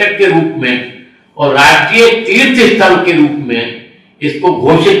पर्यटक के रूप में और राष्ट्रीय तीर्थ स्थल के रूप में इसको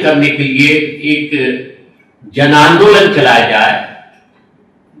घोषित करने के लिए एक जन आंदोलन चलाया जाए,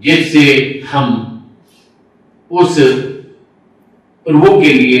 जिससे हम उस प्रभु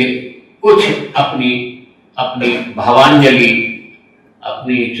के लिए कुछ अपनी भावांजलि,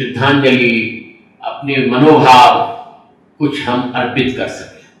 अपनी श्रद्धांजलि, अपने मनोभाव कुछ हम अर्पित कर सकें।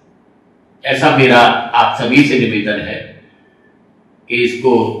 ऐसा मेरा आप सभी से निवेदन है कि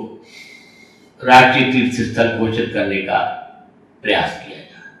इसको राष्ट्रीय तीर्थ स्थल घोषित करने का प्रयास किया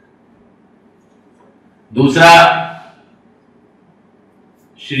जाए। दूसरा,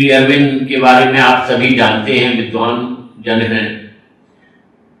 श्री अरविंद के बारे में आप सभी जानते हैं, विद्वान जन हैं।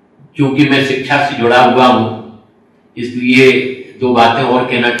 क्योंकि मैं शिक्षा से जुड़ा हुआ हूं, इसलिए दो बातें और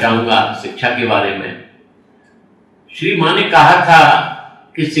कहना चाहूंगा शिक्षा के बारे में। श्री मां ने कहा था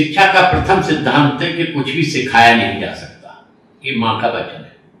कि शिक्षा का प्रथम सिद्धांत है कि कुछ भी सिखाया नहीं जा सकता। ये मां का वचन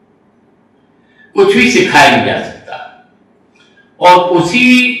है, कुछ भी सिखाया नहीं जा सकता। और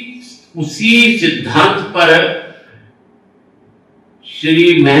उसी सिद्धांत पर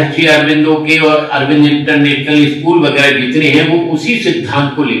श्री महर्षि अरविंदो के और अरविंद इंटरनेशनल स्कूल वगैरह जितने हैं, वो उसी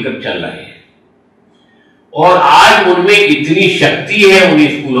सिद्धांत को लेकर चल रहे हैं। और आज उनमें इतनी शक्ति है उन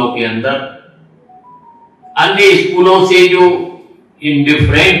स्कूलों के अंदर, अन्य स्कूलों से जो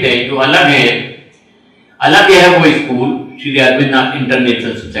इंडिफरेंट है, जो अलग है वो school Shri Arvind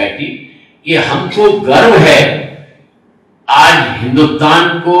international society, कि हमको गर्व है, आज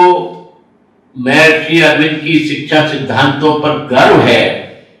हिंदुस्तान को महर्षि अरविंद की शिक्षा सिद्धांतों पर गर्व है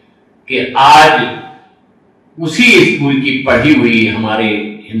कि आज उसी स्कूल की पढ़ी हुई हमारे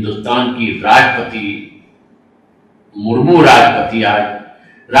हिंदुस्तान की राष्ट्रपति मुर्मू राष्ट्रपति आज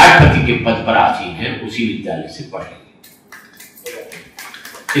राष्ट्रपति के पद पर आसीन हैं, उसी विद्यालय से पढ़े।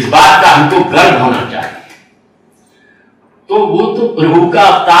 इस बात का हमको गर्व होना चाहिए। तो वो तो प्रभु का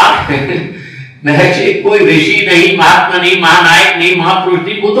अवतार है, महर्षि कोई ऋषि नहीं, महात्मा नहीं, महानायक नहीं, महापुरुष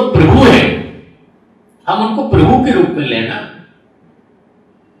नहीं, वो तो प्रभु है। हम उनको प्रभु के रूप में लेना,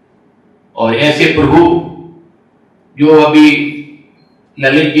 और ऐसे प्रभु जो अभी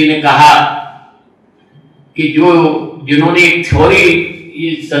ललित जी ने कहा कि जिन्होंने एक थ्योरी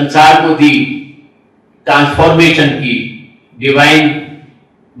इस संसार को दी, ट्रांसफॉर्मेशन की, डिवाइन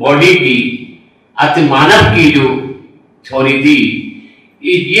बॉडी की, अति मानव की जो थ्योरी दी,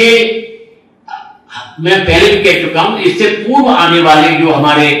 ये मैं पहले भी कह चुका हूं, इससे पूर्व आने वाले जो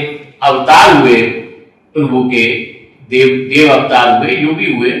हमारे अवतार हुए प्रभु के, देव अवतार हुए,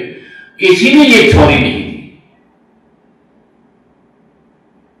 योगी हुए, किसी ने ये थ्योरी नहीं दी।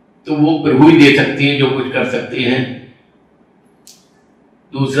 तो वो प्रभु ही दे सकती हैं जो कुछ कर सकते हैं।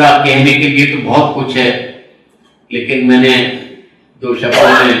 दूसरा, कहने के लिए तो बहुत कुछ है, लेकिन मैंने 2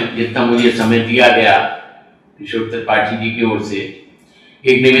 शब्दों में जितना मुझे समय दिया गया किशोर त्रिपाठी जी की ओर से,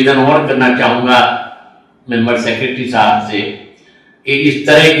 एक निवेदन और करना चाहूंगा मेंबर सेक्रेटरी साहब से कि इस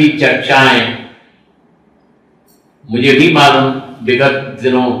तरह की चर्चाएं मुझे भी मालूम विगत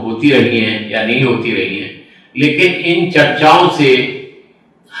दिनों होती रही हैं या नहीं होती रही हैं, लेकिन इन चर्चाओं से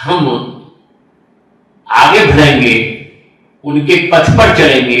हम आगे बढ़ेंगे, उनके पथ पर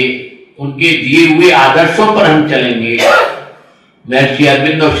चलेंगे, उनके दिए हुए आदर्शों पर हम चलेंगे, मैं श्री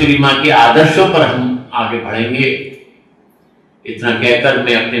अरविंद और श्री मां के आदर्शों पर हम आगे बढ़ेंगे। इतना कहकर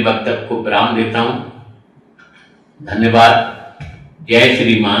मैं अपने वक्तव्य को विराम देता हूं। धन्यवाद। जय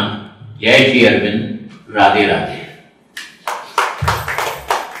श्री मां, जय श्री अरविंद, राधे राधे।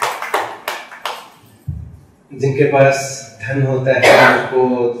 जिनके पास धन होता है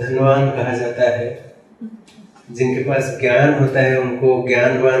उनको धनवान कहा जाता है, जिनके पास ज्ञान होता है उनको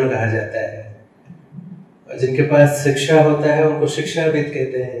ज्ञानवान कहा जाता है, और जिनके पास शिक्षा होता है उनको शिक्षाविद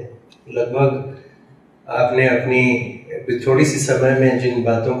कहते हैं। लगभग आपने अपनी थोड़ी सी समय में जिन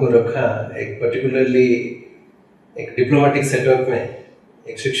बातों को रखा, एक पर्टिकुलरली एक डिप्लोमेटिक सेटअप में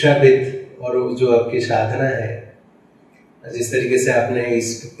एक शिक्षाविद और जो आपकी साधना है, जिस तरीके से आपने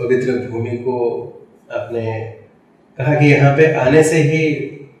इस पवित्र भूमि को आपने कहा कि यहाँ पे आने से ही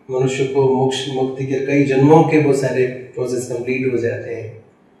मनुष्य को मोक्ष मुक्ति के कई जन्मों के वो सारे प्रोसेस कंप्लीट हो जाते हैं।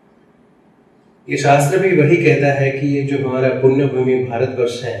 ये शास्त्र भी वही कहता है कि ये जो हमारा पुण्य भूमि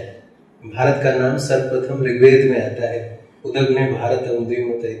भारतवर्ष है, भारत का नाम सर्वप्रथम ऋग्वेद में आता है। उदग्ने भारत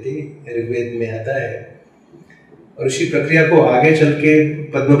उदीमतैति ऋग्वेद में आता है। और इसी प्रक्रिया को आगे चल के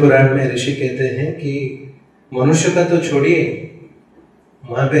पद्म पुराण में ऋषि कहते हैं कि मनुष्य का तो छोड़िए,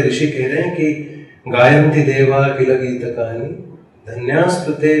 वहां पे ऋषि कह रहे हैं कि गायन्ति देवा किल गीतकानि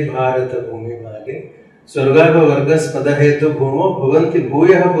धन्यास्तुते भारत भूमि भागे स्वर्गाभ वर्गस्पद हेतु भूमो भवन्ति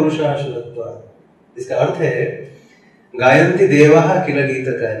भूयः पुरुषाशुरत्वात्। इसका अर्थ है गायन्ति देवा किल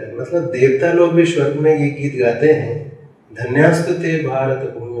गीतकानि, मतलब देवता लोग भी स्वर्ग में ये गीत गाते हैं, धन्यास्तुते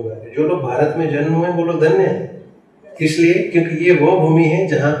भारत भूमि भागे। जो लोग भारत में जन्म हुए वो लोग धन्य हैं। इसलिए क्योंकि ये वो भूमि है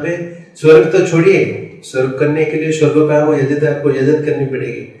जहाँ पे स्वर्ग तो छोड़िए, स्वर्ग करने के लिए स्वर्ग का वो यजत आपको यजत करनी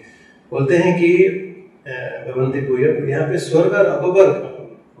पड़ेगी। बोलते हैं कि भवन्ति भूयः, यहाँ पे स्वर्ग और अपवर्ग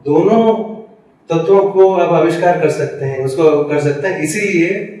दोनों तत्वों को आप आविष्कार कर सकते हैं, उसको कर सकते हैं। इसीलिए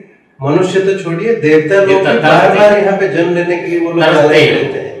मनुष्य तो छोड़िए, देवता लोग बार बार यहाँ पे जन्म लेने के लिए वो लोग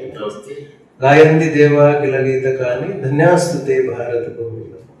रहते हैं। गायन्ति देवा किल गीतकानि धन्यास्तुते भारत भूमि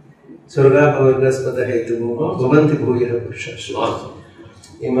स्वर्गाभ वर्गस्पद हेतु भवन्ति भूयः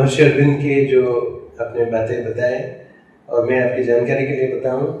पुरुषाः। ये महर्षि अरविंद के जो अपने बातें बताए, और मैं आपकी जानकारी के लिए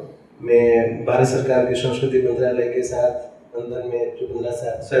बताऊं, मैं भारत सरकार के संस्कृति मंत्रालय के साथ अंदर में जो 15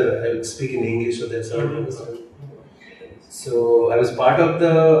 साल, sir I will speak in English so that's all understand. So I was part of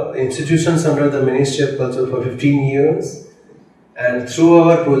the institutions under the Ministry of Culture for 15 years, and through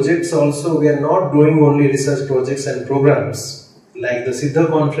our projects also we are not doing only research projects and programs like the Siddha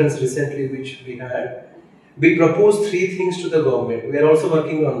conference recently which we had. We proposed 3 things to the government. We are also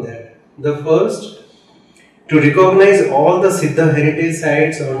working on that. The first, to recognize all the Siddha heritage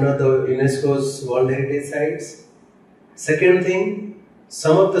sites under the UNESCO's World Heritage Sites. Second thing,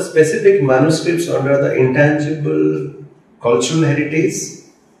 some of the specific manuscripts under the intangible cultural heritage.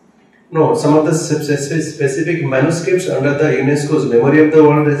 No, some of the specific manuscripts under the UNESCO's Memory of the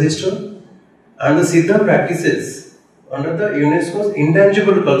World Register and the Siddha practices under the UNESCO's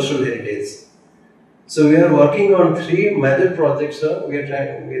intangible cultural heritage. So we are working on 3 major projects, sir. We are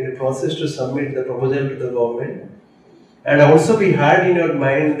in the process to submit the proposal to the government. And also we had in our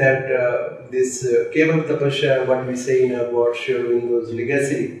mind that this cave of Tapasya, what we say in our word, Sri Aurobindo's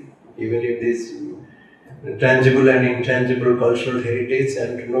legacy, even if this tangible and intangible cultural heritage,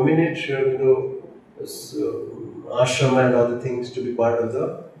 and to nominate Sri Aurobindo's ashram and other things to be part of the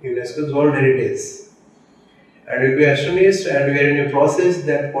UNESCO's World Heritage. And we'll be astonished, and we are in a process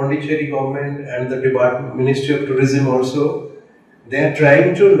that Pondicherry government and the Ministry of Tourism also, they are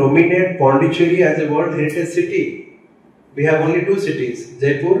trying to nominate Pondicherry as a World Heritage City. We have only 2 cities,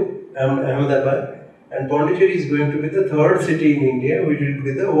 Jaipur and Ahmedabad, and Pondicherry is going to be the 3rd city in India, which will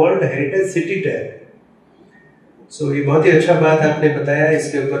be the World Heritage City tag. So ये बहुत ही अच्छा बात आपने बताया,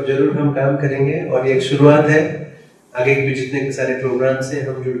 इसके ऊपर जरूर हम काम करेंगे और ये एक शुरुआत है, आगे भी जितने के सारे प्रोग्राम से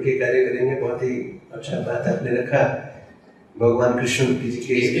हम जुड़ के कार्य करेंगे। बहुत ही अच्छा बात आपने रखा भगवान कृष्ण जी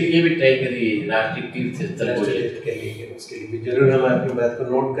के इसके लिए भी ट्राई करिए, राष्ट्रीय तीर्थ स्थल के लिए, उसके लिए भी जरूर हम आपकी बात को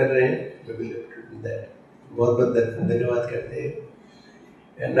नोट कर रहे हैं। बहुत बहुत धन्यवाद करते हैं।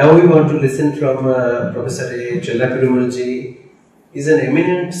 And now we want to listen from Professor Chellaperumal ji. He is an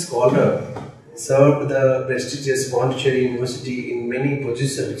eminent scholar, served the prestigious Pondicherry University in many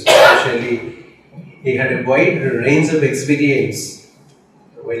positions. Especially, he had a wide range of experience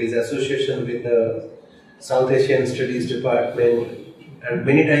while his association with the South Asian Studies Department, and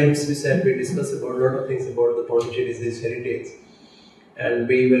many times we discuss about a lot of things about the Pondicherry's heritage. And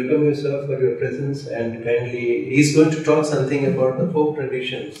we welcome you, sir, for your presence, and kindly, he is going to talk something about the folk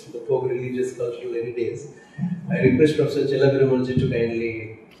traditions, the folk religious cultural heritage. I request Professor Chellaperumal ji to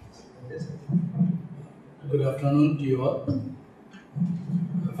kindly. Yes. Good afternoon to you all.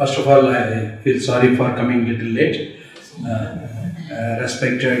 First of all, I feel sorry for coming a little late.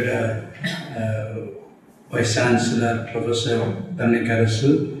 Respected Vice Chancellor Professor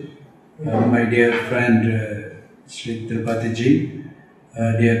Tannikarasu, my dear friend Sri Tirupati ji,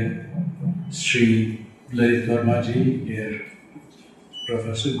 dear Sri Lalit Verma ji, dear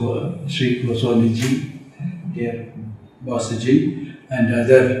Professor Sri Goswami ji, dear Boss ji, and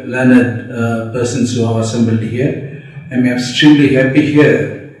other learned persons who have assembled here. I am extremely happy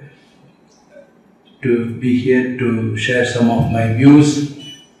to be here to share some of my views.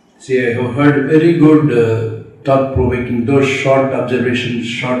 See, I have heard very good thought-provoking, those short observations,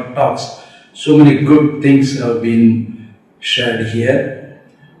 short talks. So many good things have been shared here.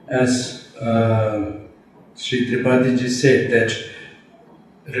 As Sri Tripati ji said, that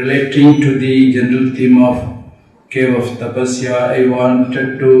relating to the general theme of Cave of Tapasya, I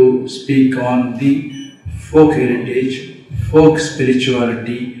wanted to speak on the folk heritage, folk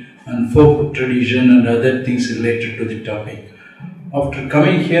spirituality and folk tradition and other things related to the topic. After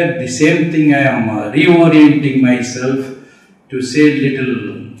coming here, the same thing I am reorienting myself to say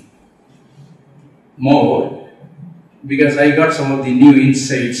little more, because I got some of the new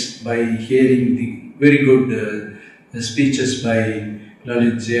insights by hearing the very good speeches by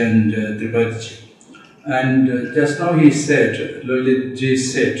Lalit ji and Tripati ji. And just now he said, Lalit ji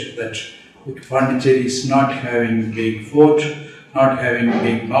said that Pondicherry is not having big fort, not having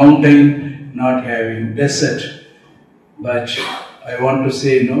big mountain, not having desert. But I want to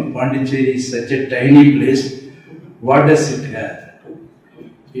say, no, Pondicherry is such a tiny place. What does it have?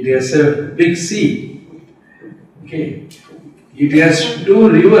 It has a big sea. Okay. It has 2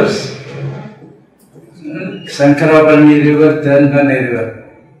 rivers, Sankarabharani river, Tangana river.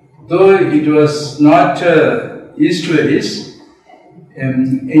 Though it was not estuaries,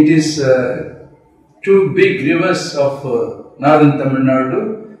 it is 2 big rivers of northern Tamil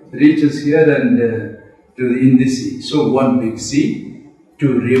Nadu reaches here and in the sea. So 1 big sea,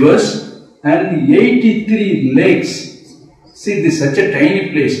 2 rivers and 83 lakes. See, this is such a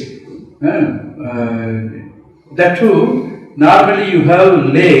tiny place. That too, normally you have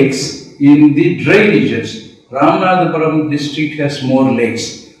lakes in the dry regions. Ramanathapuram district has more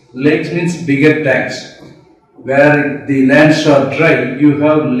lakes. Lakes means bigger tanks. Where the lands are dry, you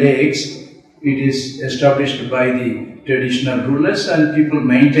have lakes. It is established by the traditional rulers and people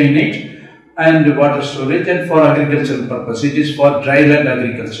maintain it, and water storage and for agricultural purpose. It is for dry land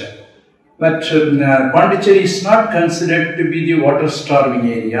agriculture. But Pondicherry is not considered to be the water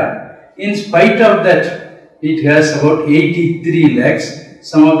starving area. In spite of that, it has about 83 lakes.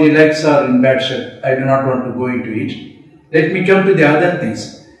 Some of the lakes are in bad shape. I do not want to go into it. Let me come to the other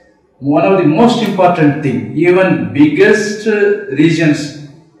things. One of the most important thing, even biggest regions,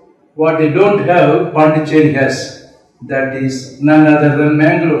 what they don't have, Pondicherry has. That is none other than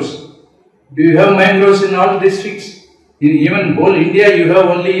mangroves. Do you have mangroves in all districts? In even whole India, you have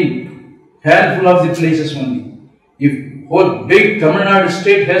only handful of the places only. If whole big Tamil Nadu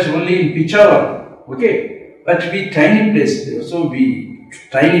state has only in Pichawar, okay. But we tiny place, so we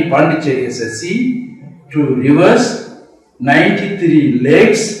tiny Pondicherry as a sea, 2 rivers, 93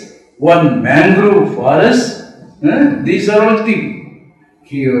 lakes, 1 mangrove forest. These are all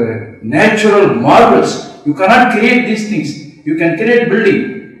the natural marvels. You cannot create these things. You can create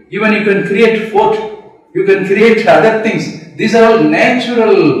building, even you can create fort, you can create other things. These are all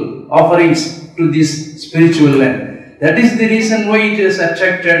natural offerings to this spiritual land. That is the reason why it has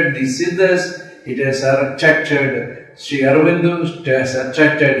attracted the Siddhas. It has attracted Sri Aurobindo has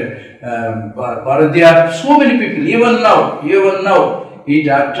attracted Bharatya, so many people, even now, it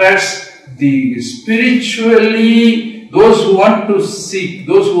attracts the spiritually, those who want to seek,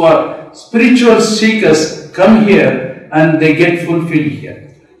 those who are spiritual seekers come here and they get fulfilled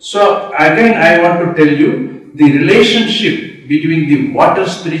here. So again I want to tell you the relationship between the water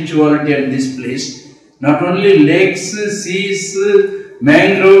spirituality and this place, not only lakes, seas,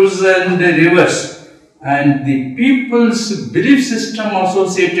 mangroves and rivers, and the people's belief system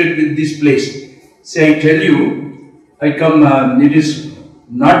associated with this place. See, I tell you, it is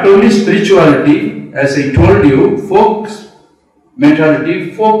not only spirituality, as I told you, folk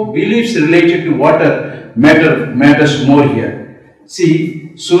mentality, folk beliefs related to water matters more here.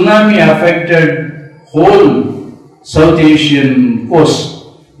 See, tsunami affected whole South Asian coast.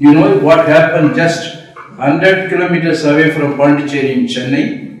 You know what happened just 100 kilometers away from Pondicherry in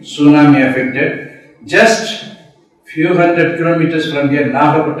Chennai, tsunami affected. Just few hundred kilometers from here,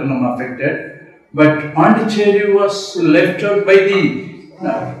 Nagapattinam affected. But Pondicherry was left out by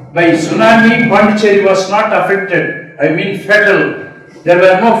tsunami. Pondicherry was not affected. I mean fatal. There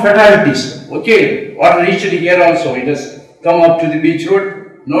were no fatalities. Okay, water reached here also. It has come up to the beach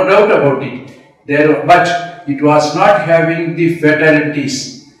road. No doubt about it. But it was not having the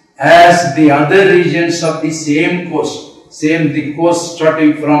fatalities as the other regions of the same coast. The coast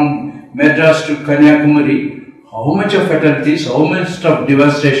starting from Madras to Kanyakumari. How much of fatalities, how much of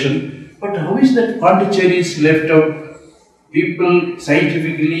devastation. But how is that Pondicherry is left out? People,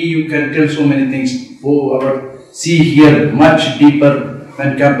 scientifically, you can tell so many things. Oh, our sea here much deeper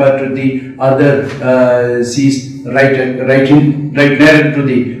when compared to the other seas right near to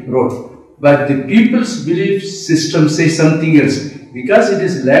the road. But the people's belief system says something else. Because it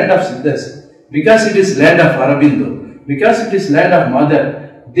is land of Siddhas, because it is land of Aurobindo, because it is land of Mother,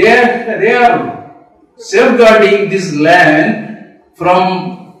 they are safeguarding this land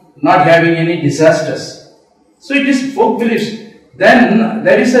from not having any disasters. So it is folk beliefs. Then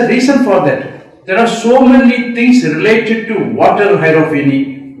there is a reason for that. There are so many things related to water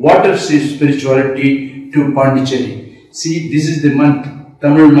hierophany, water spirituality to Pondicherry. See, this is the month,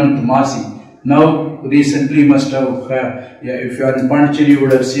 Tamil month Masi. Now, recently you must have, if you are in Pondicherry, you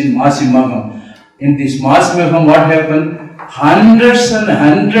would have seen Masi Magam. In this Masi Magam, what happened? Hundreds and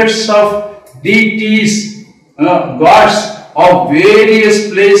hundreds of deities, gods of various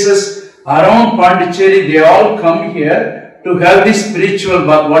places around Pondicherry, they all come here to have this spiritual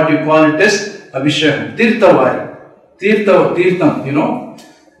bath, what you call it as Abhishekam, Tirthavari, Tirtham, you know.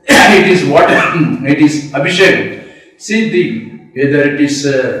 It is water, it is Abhishekam. See, whether it is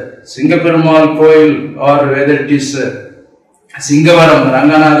Singaperumal Koil or whether it is Singavaram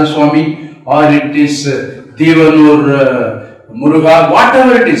Ranganatha Swami or it is Divanur Muruga,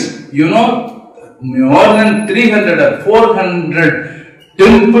 whatever it is, you know, more than 300 or 400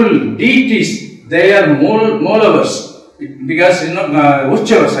 temple deities, they are Molavas, because, you know,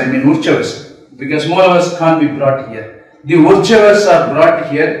 Urchavas, because Molavas can't be brought here. The Urchavas are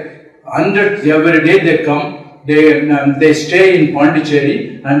brought here, hundreds every day they come, they stay in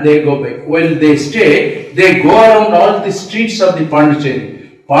Pondicherry and they go back. When they stay, they go around all the streets of the Pondicherry.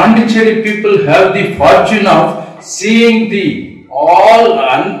 Pondicherry people have the fortune of seeing all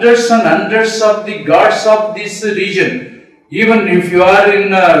hundreds and hundreds of the gods of this region. Even if you are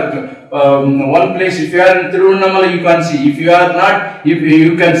in one place, if you are in Tirunamala, you can see. If you are not,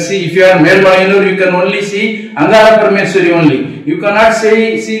 you can see. If you are Melmayanur, you can only see Angara Parameswari only. You cannot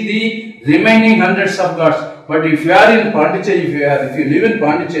see the remaining hundreds of gods. But if you are in Pondicherry, if you live in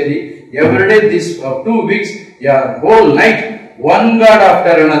Pondicherry, every day this 2 weeks, whole night, one god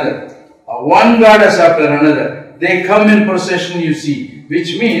after another, one goddess after another. They come in procession, you see,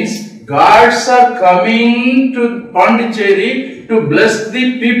 which means gods are coming to Pondicherry to bless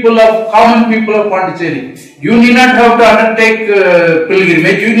the common people of Pondicherry. You need not have to undertake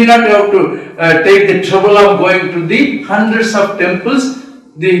pilgrimage, you need not have to take the trouble of going to the hundreds of temples,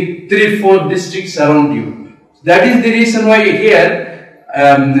 the 3-4 districts around you. That is the reason why here,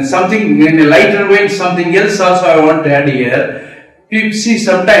 something in a lighter vein, something else also I want to add here. You see,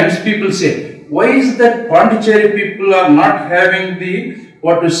 sometimes people say, why is that Pondicherry people are not having they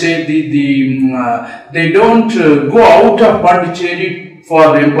don't go out of Pondicherry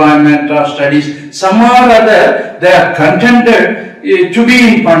for employment or studies. Somehow or other, they are contented to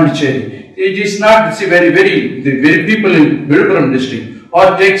be in Pondicherry. It is not, see, the very people in Vilupuram district,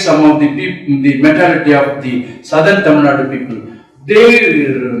 or take some of the mentality of the southern Tamil Nadu people. They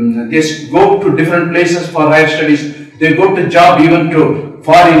go to different places for higher studies. They go to job even to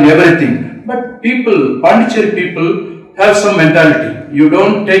foreign everything. But Pondicherry people have some mentality. You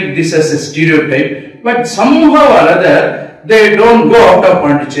don't take this as a stereotype. but somehow or other they don't go out of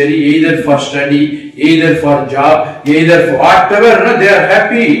Pondicherry either for study, either for job, either for whatever. No, they are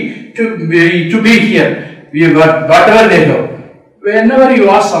happy to be here. Whatever they have. Whenever you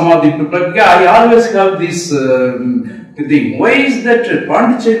ask some of the people, I always have this thing. Why is that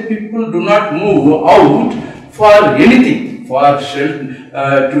Pondicherry people do not move out for anything, for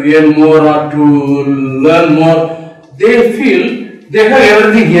to earn more or to learn more? They feel they have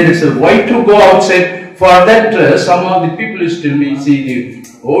everything here itself. Why to go outside? For that, some of the people used to tell me, see,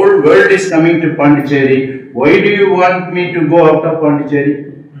 the whole world is coming to Pondicherry. Why do you want me to go out of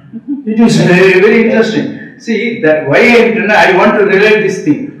Pondicherry? It is very, very interesting. See, that why I want to relate this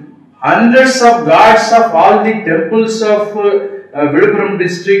thing. Hundreds of gods of all the temples of Viluppuram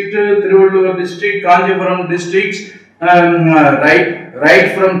district, Tiruvallur district, Kanjipuram districts,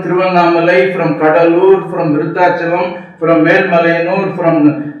 right from Tiruvannamalai, from Kadalur, from Virudhachalam, from Melmalayanur, from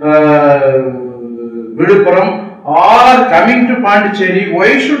Viluppuram, are coming to Pondicherry.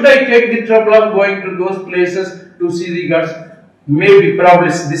 Why should I take the trouble of going to those places to see the gods? Maybe, probably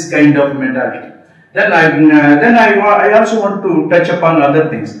this kind of mentality. Then I also want to touch upon other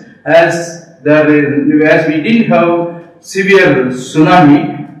things. As we didn't have severe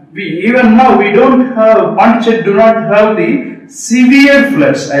tsunami, even now we don't have, Pondicherry do not have the severe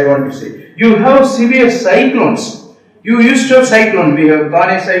floods, I want to say. You have severe cyclones. You used to have cyclone, we have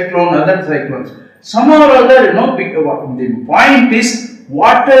Thane cyclone, other cyclones. Somehow or other, the point is,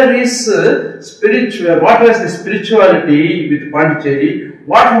 water is spiritual, what is the spirituality with Pondicherry?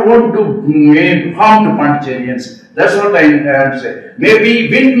 What won't do harm to Pondicherrians? That's what I have to say. Maybe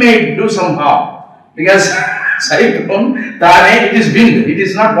wind may do some harm, because cyclone, Thane, it is wind, it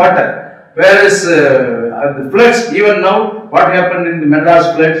is not water. Whereas the floods, even now, what happened in the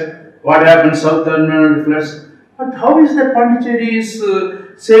Madras floods, what happened in South Tamil Nadu floods, but how is that Pondicherry is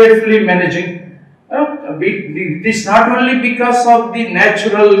safely managing? It is not only because of the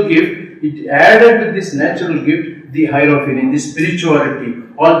natural gift, it added with this natural gift, the hierophany, the spirituality,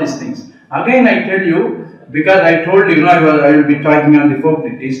 all these things. Again I tell you, because I told you, I will be talking on the folk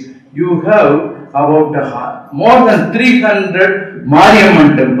deities, you have about more than 300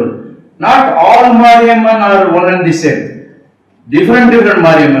 Mariamman temple. Not all Mariamman are one and the same. Different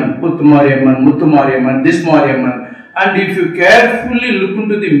Mariamman, Puttu Mariamman, Muthu Mariamman, this Mariamman. And if you carefully look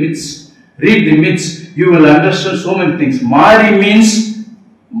into the myths, read the myths, you will understand so many things. Mari means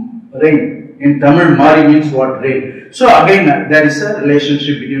rain. In Tamil, Mari means what? Rain. So again, there is a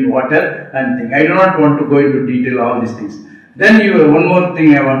relationship between water and thing. I do not want to go into detail all these things. Then one more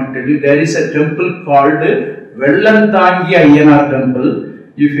thing I want to tell you. There is a temple called Vellantangi Ayyanar temple.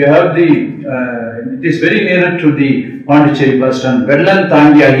 If you have the, it is very near to the Pondicherry bus stand.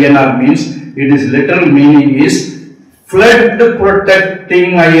 Vellantangi Ayyanar means, it is literal meaning is flood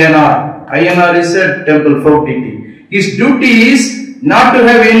protecting Ayyanar. Ayyanar is a temple folk deity. His duty is not to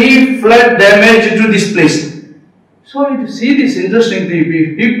have any flood damage to this place. So you see this interesting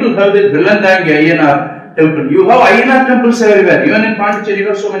thing. People have this Vellantangi Ayyanar temple. You have Ayyanar temples everywhere. Even in Pondicherry you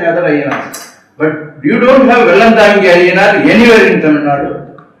have so many other Ayyanars. But you don't have Vellantangi Ayyanar anywhere in Tamil Nadu.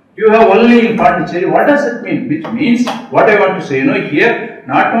 You have only in Pondicherry. What does it mean? Which means, what I want to say, here,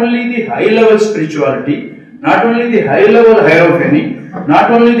 not only the high level spirituality, not only the high level hierophany,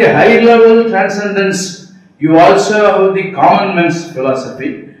 not only the high level transcendence, you also have the common man's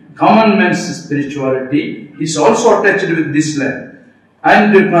philosophy, common man's spirituality is also attached with this land.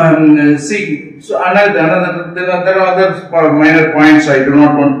 And see, so there are other minor points. I do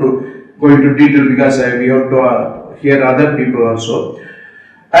not want to go into detail because we have to hear other people also.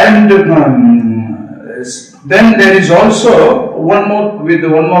 And then there is also one more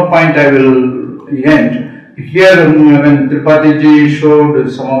point I will end. Here, when Tripatiji showed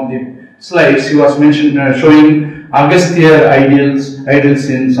some of the slides, he was showing Agastya idols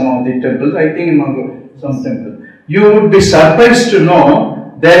in some of the temples. I think in some temple. You would be surprised to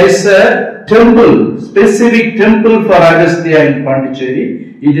know there is a temple, specific temple for Agastya in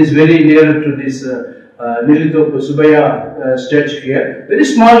Pondicherry. It is very near to this Nilithopu Subaya statue here. Very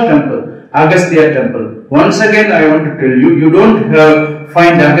small temple, Agastya temple. Once again, I want to tell you, you don't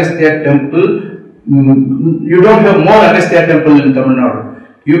find Agastya temple. You don't have more Agastya temple in Tamil Nadu.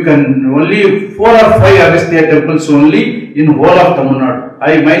 You can only 4 or 5 Agastya temples only in whole of Tamil Nadu.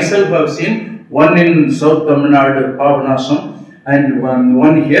 I myself have seen one in South Tamil Nadu, Pavanasam, and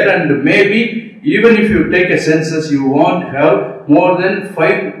one here. And maybe even if you take a census, you won't have more than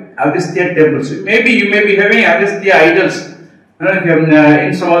 5 Agastya temples. Maybe you may be having Agastya idols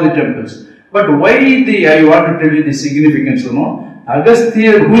in some of the temples. But why I want to tell you the significance,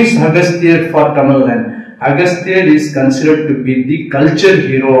 Agastya, who is Agastya for Tamil land? Agastya is considered to be the culture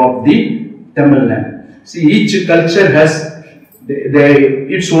hero of the Tamil land. See, each culture has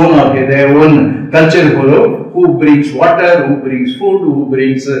its own their own culture who brings water, who brings food, who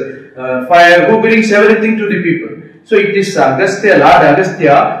brings fire, who brings everything to the people. So it is Agastya, Lord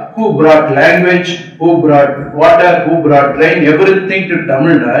Agastya, who brought language, who brought water, who brought rain, everything to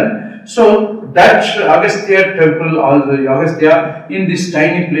Tamil Nadu. So that Agastya temple, also Agastya, in this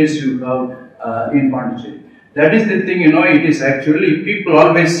tiny place you have in Pondicherry. That is the thing, it is actually, people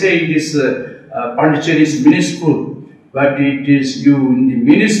always say it is Pondicherry is minuscule, but it is in the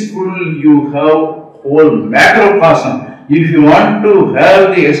minuscule you have whole macrocosm. If you want to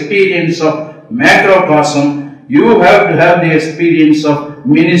have the experience of macrocosm, you have to have the experience of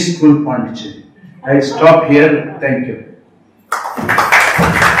minuscule Pondicherry. I stop here. Thank you.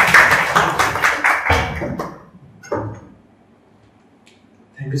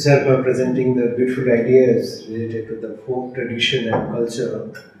 Thank you, sir, for presenting the beautiful ideas related to the folk tradition and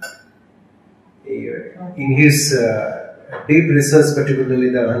culture. In his deep research, particularly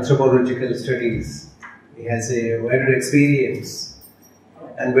the anthropological studies, he has a wider experience.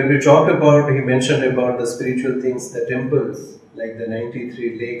 And when we talk about, he mentioned about the spiritual things, the temples, like the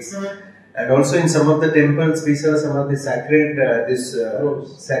 93 lakes, and also in some of the temples we saw some of the sacred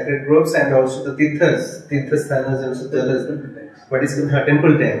sacred groves, and also the tirthasthanas and sutalas. What is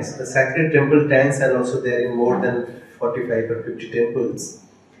temple tanks? The sacred temple tanks are also there in more than 45 or 50 temples.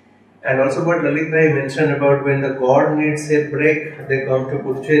 And also what Lalit Bhai mentioned about when the god needs a break, they come to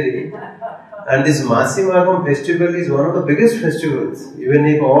Puducherry. And this Masimagam festival is one of the biggest festivals. Even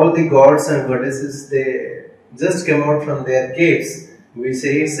if all the gods and goddesses, they just come out from their caves. We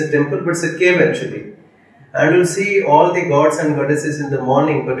say it's a temple, but it's a cave actually. And you'll see all the gods and goddesses in the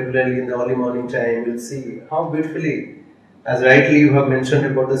morning, particularly in the early morning time. You'll see how beautifully, as rightly you have mentioned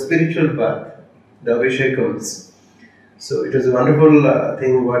about the spiritual path, the Abhishekams. So it was a wonderful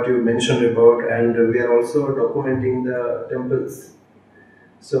thing what you mentioned about, and we are also documenting the temples.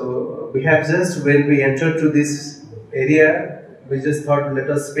 So we have just, when we entered to this area, we just thought let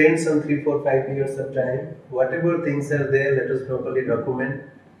us spend some 3, 4, 5 years of time. Whatever things are there, let us properly document.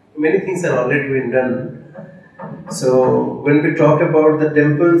 Many things are already been done. So when we talk about the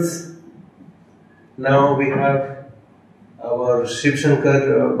temples, now we have our Shiv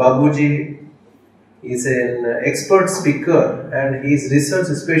Shankar Babuji is an expert speaker, and his research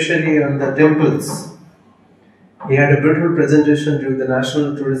especially on the temples. He had a beautiful presentation during the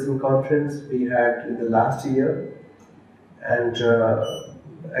National Tourism Conference we had in the last year, and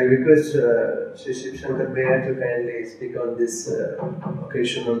I request Sri Shiv Shankar Bhaiya to kindly speak on this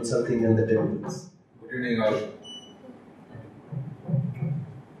occasion on something on the temples. Good evening all.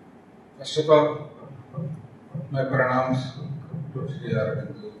 First of all, my pranams to Sri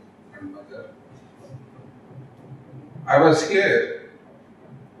Aurobindo and Mother. I was here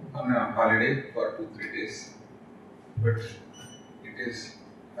on a holiday for 2-3 days. But it is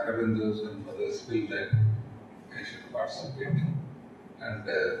Aurobindo's and Mother's will that I should participate. And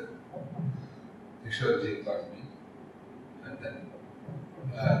Kishorji called me, and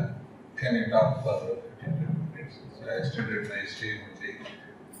then can you talk for 15 minutes? So I extended my stay only,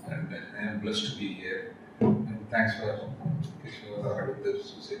 and I am blessed to be here. And thanks for Sri Aurobindo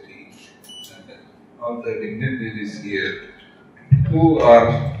Society and all the dignitaries here who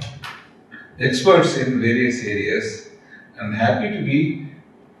are experts in various areas. I'm happy to be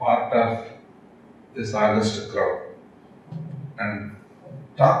part of this august crowd and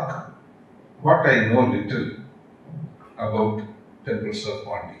talk what I know little about temples of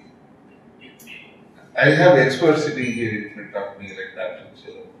Pondi. I have experts sitting here in front of me like Dr.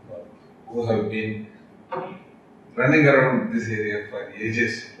 Chilum, who have been running around this area for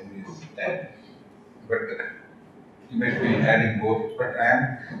ages from his time. But you might be adding more, but I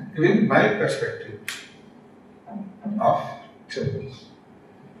am giving my perspective of temples.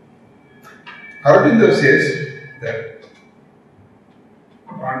 Aurobindo says that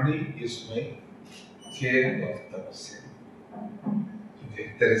Pondi is my cave of Tapasya.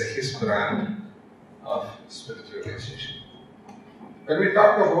 Okay, that is his brand of spiritualization. When we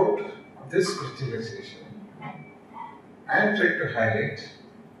talk about this spiritualization, I am trying to highlight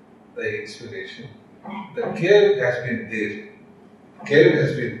the inspiration. The cave has been there. Cave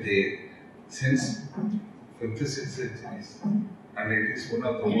has been there since 5th, 6th centuries, and it is one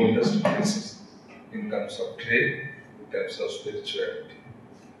of the oldest places in terms of trade, in terms of spirituality.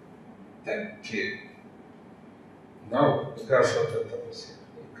 That cave. Now, because of the Tapasya,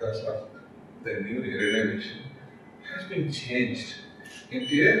 because of the new renovation, has been changed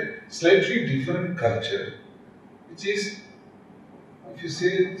into a slightly different culture, which is, if you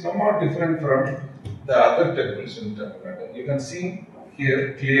say, somewhat different from the other temples in Tamil Nadu. You can see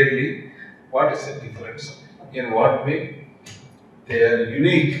here clearly what is the difference? In what way they are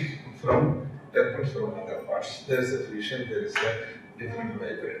unique from temples from other parts. There is a fusion, there is a different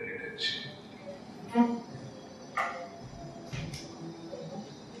vibrant energy.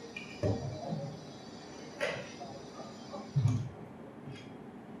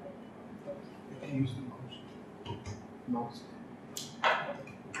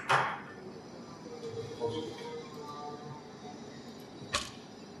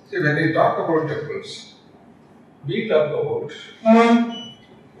 See, when we talk about temples, we talk about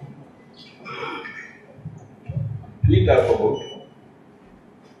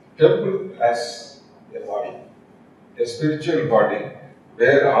temple as a body, a spiritual body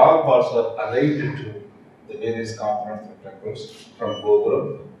where all parts are aligned to the various components of temples from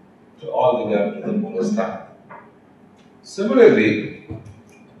Gopuram to all the way up to the Moolasthana. Similarly,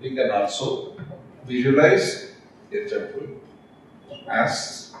 we can also visualize a temple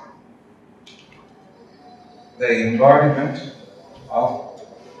as the embodiment of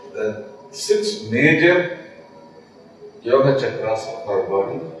the 6 major yoga chakras of our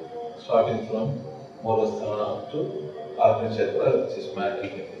body, starting from Moolasthana to Agni chakra, which is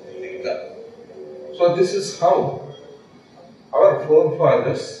Mani Linga. So this is how our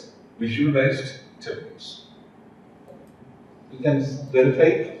forefathers visualized temples. We can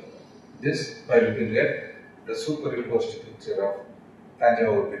verify this by looking at the superimposed picture of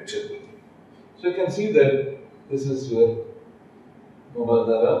Tanjavur picture. So you can see that this is your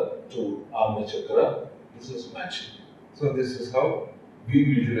Muladhara to Agni chakra, this is matching. So this is how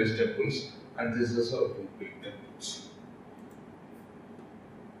we visualize temples, and this is how we build temples.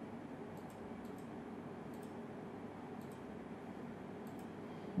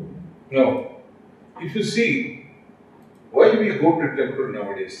 Now, if you see why we go to temple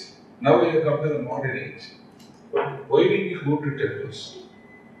nowadays, now we have come to the modern age. But why do we go to temples?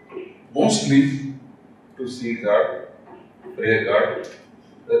 Mostly to see God, pray God,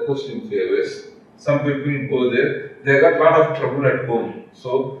 requesting favors. Some people go there, they got a lot of trouble at home.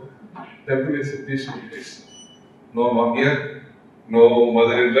 So, temple is a peaceful place. No mummy, no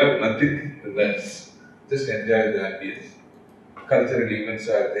mother-in-law, nothing. Relax. Just enjoy the ambience. Cultural events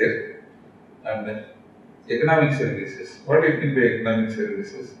are there. And economic services. What do you mean by economic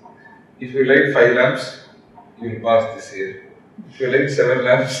services? If you light 5 lamps, you will pass this year. If you light 7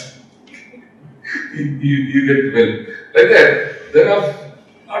 lamps, you get well. Like that, there are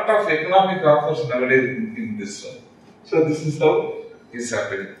a lot of economic offers nowadays in this one. So this is how it's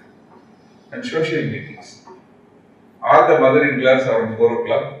happening. And social meetings. All the mother-in-laws around 4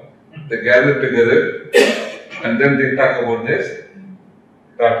 o'clock, they gather together and then they talk about their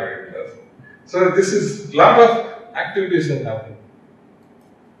daughter-in-laws. So this is, lot of activities are happening.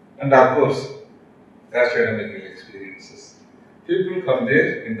 And of course, gastronomical experiences. People come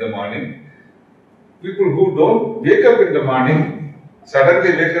there in the morning. People who don't wake up in the morning,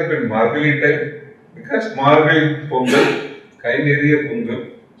 suddenly wake up in Margali time, because Margali Pongal, Kaineriya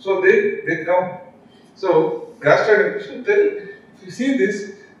Pongal. So they come. So gastronomical, so then, if you see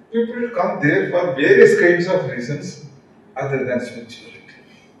this, people come there for various kinds of reasons other than spirituality.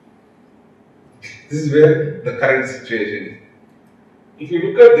 This is where the current situation is. If you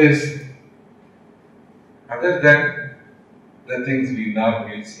look at this, other than the things we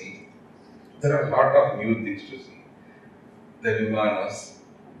normally see, there are a lot of new things to see. The vimanas,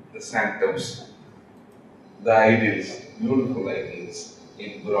 the sanctums, the idols, beautiful idols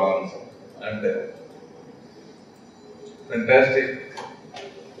in bronze, and fantastic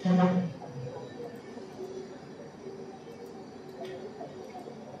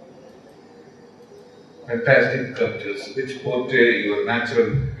sculptures which portray your natural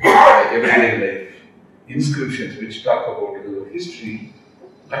everyday life. Inscriptions which talk about your history.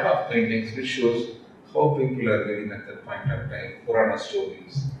 Lot of paintings which shows how people are living at that point of time. Purana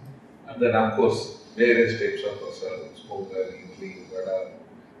stories. And then of course various types of prasadams, pongal, idli, vada.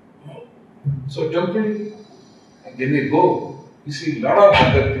 So temple, when you go, you see a lot of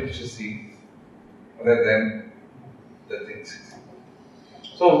other things to see other than the things.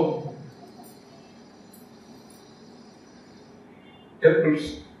 So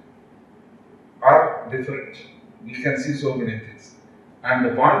temples are different. We can see so many things.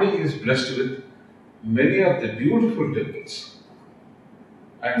 And Pondi is blessed with many of the beautiful temples.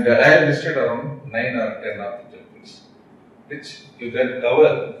 And I have listed around 9 or 10 of the temples, which you can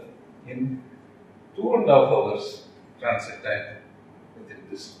cover in 2.5 hours transit time.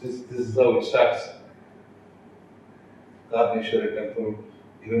 This is how it starts. Karneshwara temple,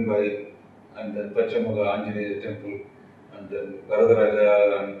 even by, and then Pachamuga Anjaneya temple, and then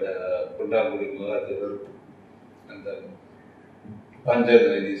Varadaraja and Kundagudi Mahadevar, and then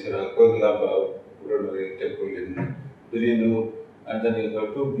Panchadhanadiswara, Kodalamba, Puducherry temple in Virinu, and then you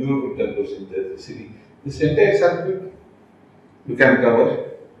have two beautiful temples in the city. This entire circuit you can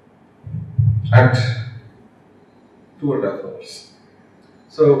cover at 2.5 hours.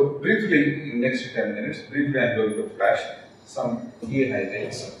 So briefly, in next 10 minutes, briefly I am going to flash some key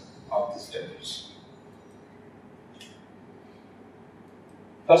highlights of these temples.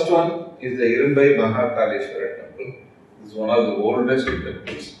 First one is the Irumbai Mahakaleshwara temple. This is one of the oldest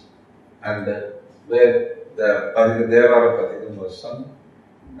temples, and where the Devara Pathikam was sung,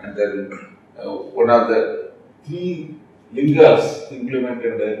 and then one of the three lingas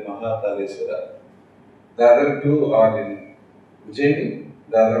implemented by Mahakaleshwara. The other two are in Ujjaini,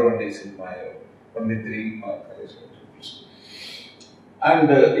 the other one is in Maya. Only three Mahakaleshwara temples. And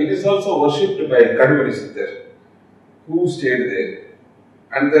it is also worshipped by Kaduvali Siddha, who stayed there.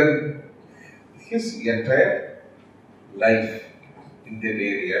 And then his entire life in that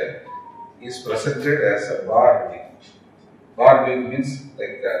area is presented as a bar view. Bar view means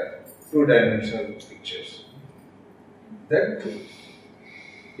like two-dimensional pictures. That too,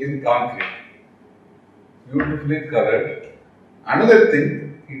 in concrete, beautifully colored. Another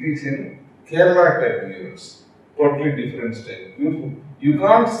thing, it is in Kerala type murals, totally different style, beautiful. You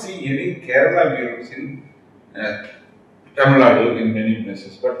can't see any Kerala murals in Tamil Nadu in many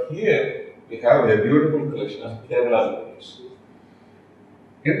places, but here we have a beautiful collection of Kerala murals.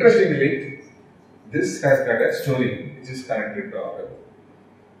 Interestingly, this has got a story which is connected to our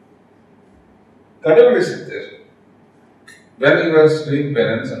Kaduvali Siddha. When he was doing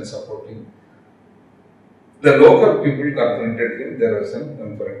penance and supporting, the local people confronted him. There was some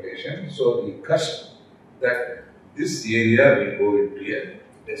confrontation, so he cursed that this area will go into a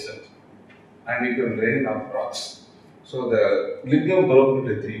desert and it will rain of rocks. So the lingam broke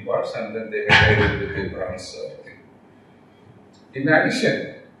into three parts and then they had it with a bronze thing. In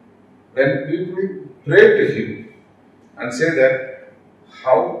addition, when people pray to him and say that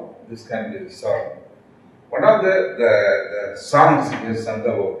how this can be resolved, one of the songs he has sung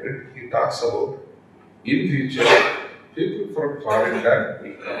about it, he talks about in future people from foreign land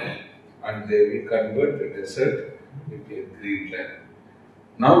will come and they will convert the desert into a green land.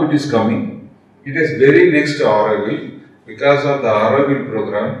 Now it is coming. It is very next to Aurobindo. Because of the Aurobindo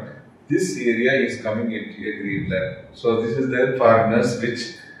program, this area is coming into a green land. So this is the foreigners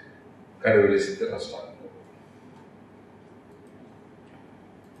which Kaduvali Siddha was talking about.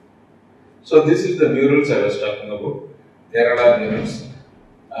 So this is the murals I was talking about. Kerala murals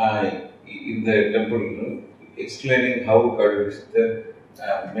in the temple, explaining how Kaduvali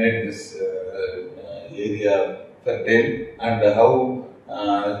Siddha made this area fertile and how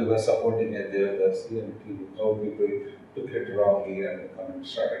he was supporting a Devadasi and how people took it wrongly and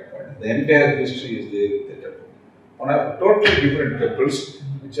started calling. The entire history is there with the temple. One of totally different temples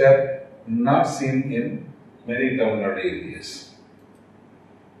which are not seen in many Tamil Nadu areas.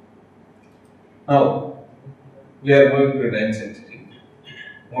 Now, we are going to 9th century.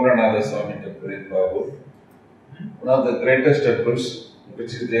 Muranada Swami temple in Babur. One of the greatest temples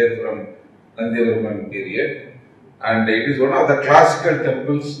which is there from Nandyavarman period. And it is one of the classical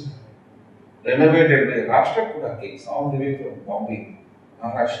temples renovated by Rashtrakuta kings all the way from Bombay,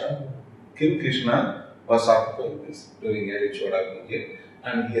 Maharashtra. King Krishna was occupying this during early Chola period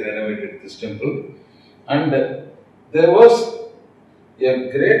and he renovated this temple. And there was a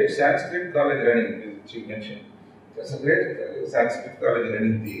great Sanskrit college running, which you mentioned. There was a great Sanskrit college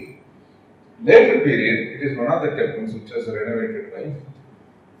running there. Later period, it is one of the temples which was renovated by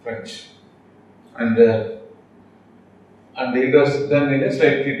French. And it was done in a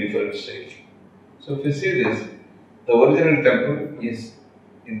slightly different style. So if you see this, the original temple is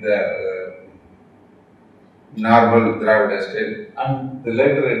in the normal Dravida style and the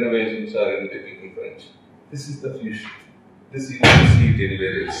later renovations are in typical French. This is the fusion. This you can see it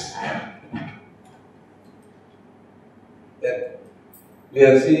anywhere else. Then we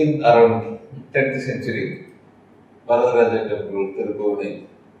are seeing around 10th century Varadaraja temple, Tirubhuvani,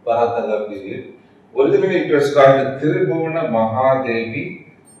 Bharatnagar period. Originally it was called Tirubhuvana Mahadevi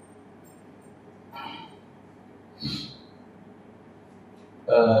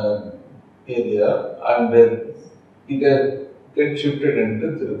area and it get shifted into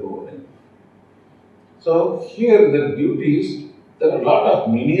Tirubhuvani. So here the beauty is there are a lot of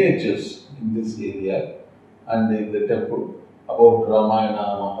miniatures in this area and in the temple about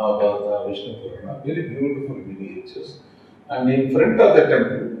Ramayana, Mahabharata, Vishnu Purana, very beautiful miniatures. And in front of the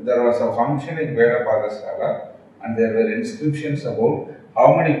temple there was a functioning Veda Pagasala and there were inscriptions about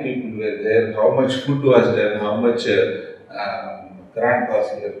how many people were there, how much food was done, how much grant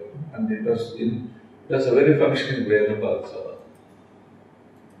was here, and it was a very functioning Veda Pagasala.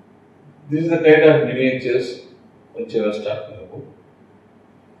 This is the kind of miniatures which I was talking about.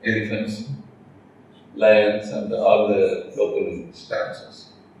 Elephants, lions, and all the local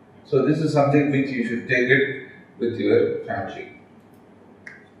stances. So this is something which you should take it with your family.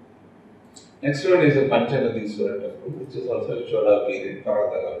 Next one is a Panchanadiswara temple, which is also a Chola period,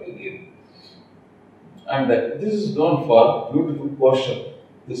 Parataka period. And this is known for beautiful portion.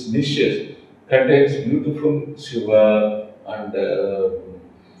 This niche contains beautiful Shiva and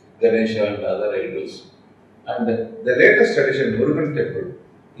Ganesha and other idols. And the latest addition, Murugan temple,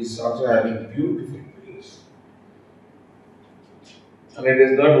 is also having beautiful pillars. And it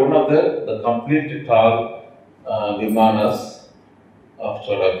is got one of the complete tall Vimanas of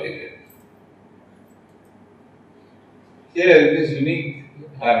Chola period. Here it is unique,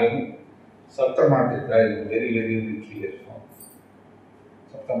 having Saptamatrika in very clear form.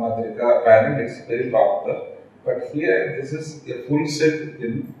 Saptamatrika panel is very popular, but here this is a full set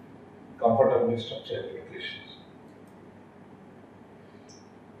in comfortably structured applications.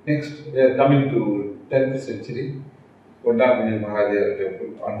 Next, we are coming to 10th century, Kondamini Mahadeva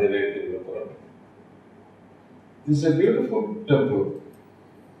temple on the way to Puducherry. This is a beautiful temple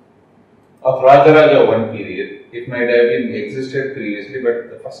of Rajaraja I period. It might have been existed previously,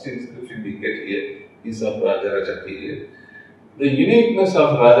 but the first inscription we get here is of Rajaraja period. The uniqueness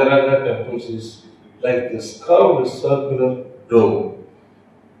of Rajaraja temples is like this curved circular dome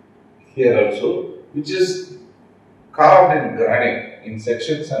here also, which is carved in granite in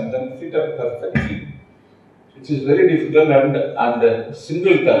sections and then fit up perfectly, which is very difficult and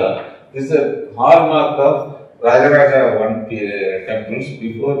single color. This is a hallmark of Rajaraja I period temples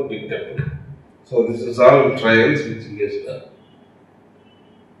before big temple. So this is all trials which he has done.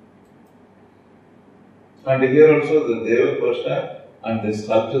 And here also the Deva Kosha and the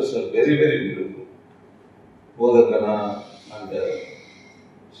sculptures are very beautiful. Bodhakana and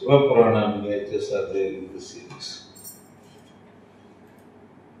Shiva Purana miniatures are there in this series.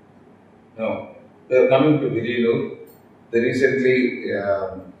 Now, we are coming to Virinu, the recently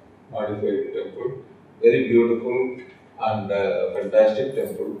modified temple. Very beautiful and fantastic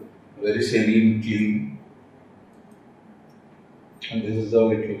temple. Very serene, clean, and this is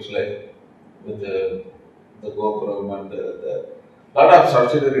how it looks like with the Gopuram and the lot of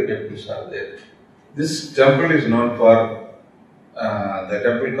subsidiary temples are there. This temple is known for the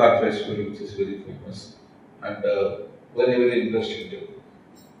Temple Card Festival, which is very famous and very interesting temple.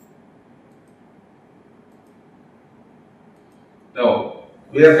 Now,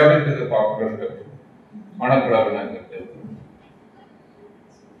 we are coming to the popular temple, Manakalavananga temple.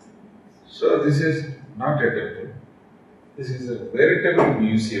 So this is not a temple. This is a veritable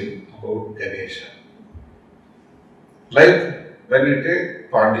museum about Ganesha. Like when you take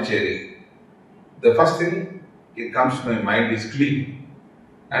Pondicherry, the first thing it comes to my mind is clean.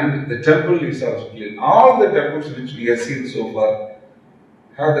 And the temple is also clean. All the temples which we have seen so far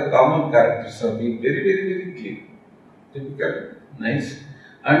have the common characters of being very clean. Typical, nice.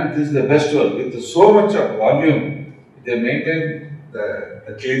 And this is the best one. With so much of volume, they maintain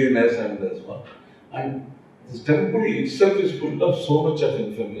the cleanliness and this one. And this temple itself is full of so much of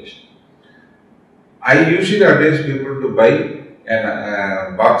information. I usually advise people to buy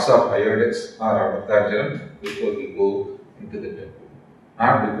a box of iodex or avatharjanam before we go into the temple.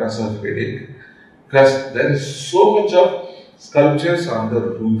 Not because of headache, because there is so much of sculptures on the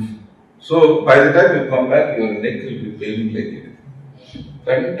roof. So by the time you come back, your neck will be paining like anything.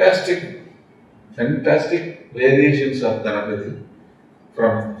 Fantastic variations of Ganapati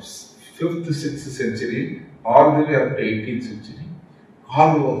from 5th to 6th century all the way up to 18th century,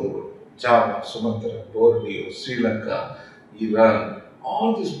 all over the world. Java, Sumatra, Borneo, Sri Lanka, Iran,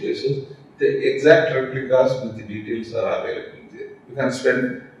 all these places, the exact replicas with the details are available there. You can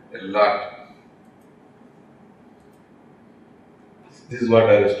spend a lot. This is what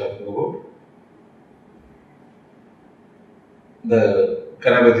I was talking about. The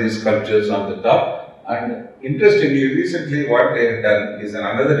Ganapati sculptures on the top. And interestingly, recently what they have done is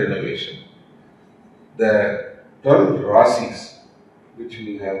another innovation. The 12 Rasis, which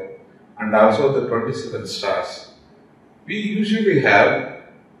we have, and also the 27 stars. We usually have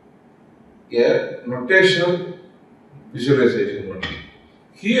a notational visualization only.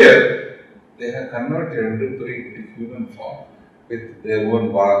 Here, they have converted everything into human form with their own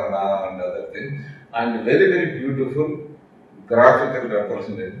Vahana and other things, and very beautiful graphical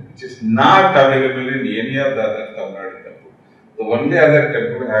representation, which is not available in any of the other Tamil Nadu temple. The only other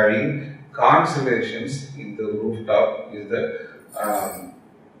temple having constellations in the rooftop is the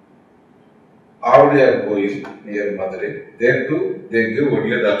Aurobindo near Madurai. There too, they give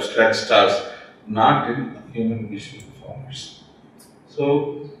only the abstract stars, not in human visual formats.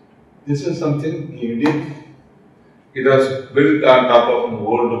 So, This is something unique. It was built on top of an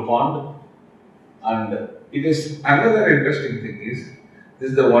old pond, and it is another interesting thing is this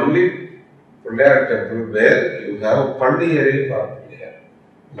is the only Puducherry temple where you have Pondicherry for prayer.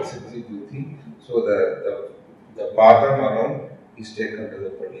 It's a thing. So the patham around is taken to the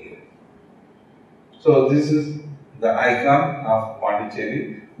Pondicherry. So this is the icon of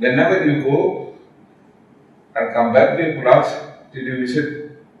Pondicherry. Whenever you go and come back to your plots, did you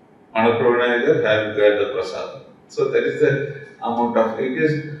visit Annapurna? Have you got the prasad? So that is the amount of it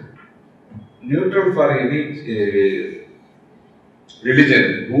is neutral for any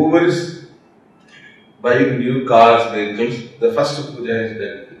religion. Whoever is buying new cars, vehicles, the first puja is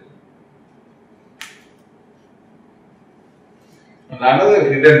done. And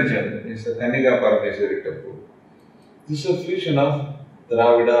another hidden gem is the Kanika Parameswari temple. This is a fusion of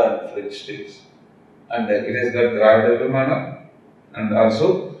Dravida and French states. And it has got Dravida Vimana and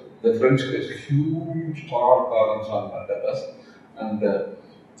also the French has huge tall columns on mandalas and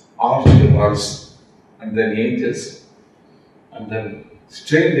arched walls and then angels and then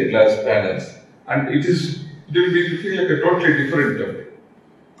stained glass panels. And it will be looking like a totally different temple.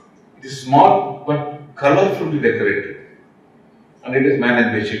 It is small but colorfully decorated. And it is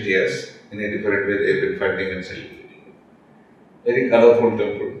managed by Chettiars in a different way. They have been funding and celebrating it. Very colorful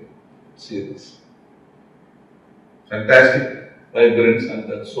temple. See this. Fantastic vibrance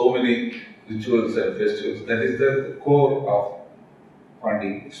and so many rituals and festivals. That is the core of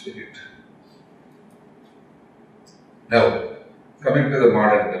Pandi spirit. Now, coming to the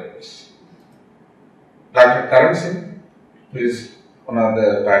modern temples. Dr. Karan Singh is one of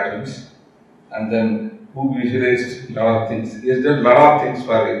the patrons and then who visualized a lot of things. He has done a lot of things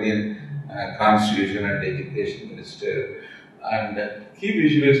for Indian Constitution and Education Minister and he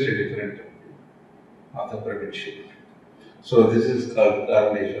visualized a different temple of the pyramid shape. So this is called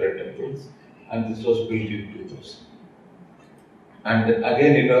Karaneshwara Temple and this was built in 2000. And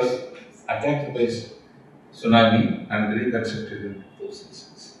again it was attacked by tsunami and reconstructed in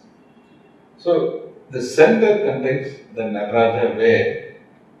 2006. So the center contains the Nataraja where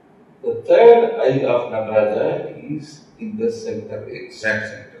the third eye of Nataraja is in the center, exact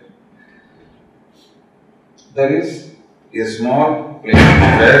center. There is a small place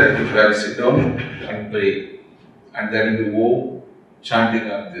where you can sit down and pray and there will be Om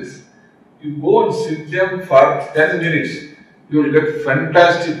chanting on this. You go and sit there for 10 minutes, you will get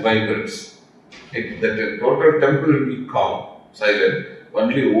fantastic vibrance. The total temple will be calm, silent,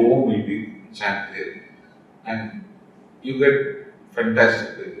 only Om will be chanted and you get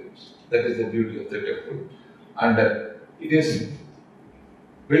fantastic vibrance. That is the beauty of the temple. And it is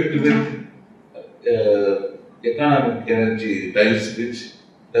built with economic energy tiles which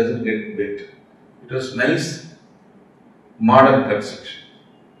doesn't get built. It was nice, modern construction.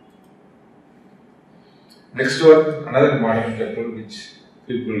 Next one, another modern temple which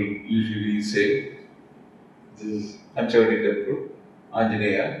people usually say, this is Puducherry temple,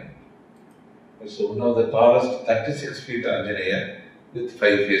 Anjaneya. So one of the tallest 36 feet Anjaneya with 5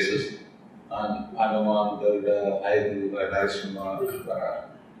 faces and Hanuman, Garuda, Haidu, Narasimha, and Varaha.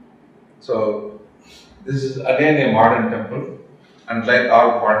 So this is again a modern temple and like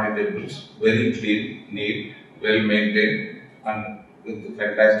all Pandi temples, very clean, neat, well maintained and with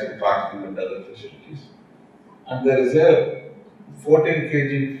fantastic parking and other facilities. And there is a 14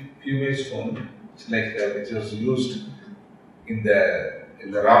 kg female stone which was used in the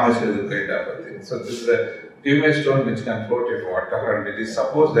Ramaswamy kind of a thing. So this is a female stone which can float in water and it is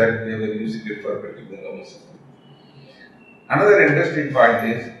supposed that they were using it for building the Ramaswamy. Another interesting point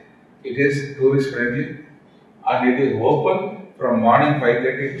is it is tourist friendly and it is open from morning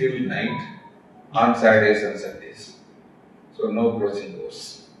 5:30 till night on Saturdays and Sundays. So no closing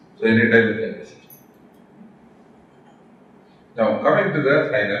doors. So anytime you can visit. Now coming to the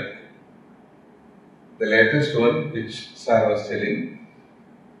final, the latest one which Sir was telling,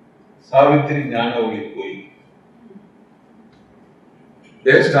 Savitri Jnanavali Koi.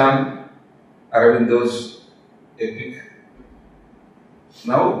 Based on Aurobindo's epic.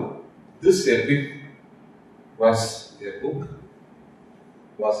 Now this epic was a book,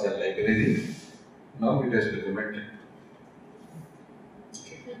 was a library, now it has become a temple.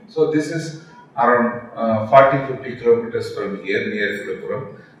 So this is around 40-50 kilometers from here near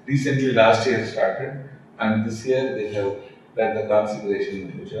Puducherry. Recently last year started and this year they have done the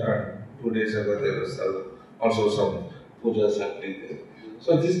consecration puja and 2 days ago there was also some pujas happening there.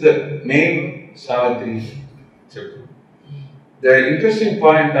 So this is the main Savitri temple. The interesting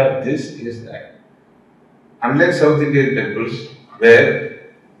point of this is that unlike South Indian temples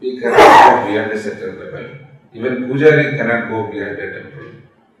where we cannot go beyond a certain level, even Puducherry cannot go beyond a temple.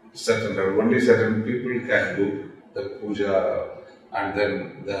 only certain people can do the puja and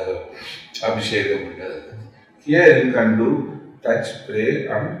then the abhishekam. Here you can do touch, pray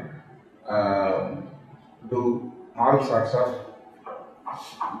and do all sorts of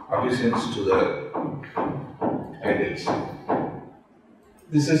obeisance to the idols.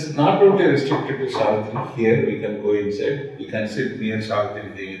 This is not only restricted to Savitri. Here we can go inside, we can sit near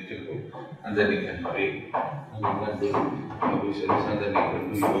Savitri Devi temple and then you can pray and you can do obeisance and then you can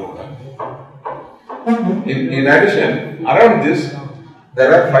do yoga. In addition, around this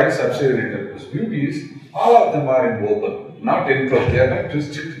there are 5 subsidiary temples. Beauty is all of them are in open, not enclosed, they are not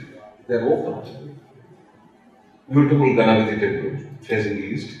restricted, they are open. Beautiful Ganapati temple facing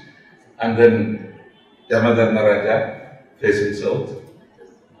east, and then Yamadharma Raja facing south,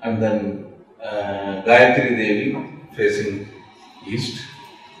 and then Gayatri Devi facing east,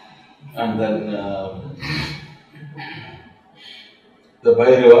 and then the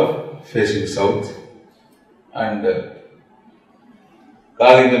Bhairava facing south, and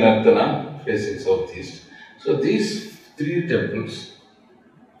Kalinga Nartana facing southeast. So these 3 temples,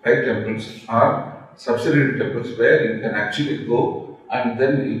 5 temples are subsidiary temples where you can actually go and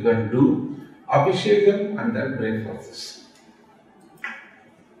then you can do abhishekam and then pray for this.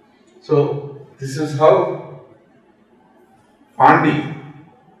 So this is how Pandi,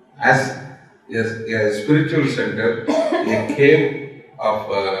 as a spiritual center, a cave of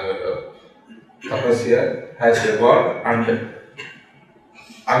Tapasya, has evolved and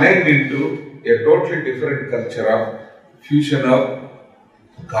aligned into a totally different culture of fusion of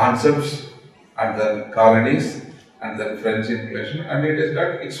concepts and then colonies and then French influence, and it has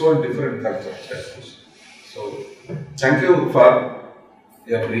got its own different culture. So thank you for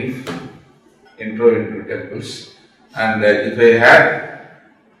a brief intro into temples, and if I had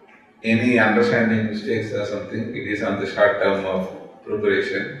any understanding mistakes or something, it is on the short term of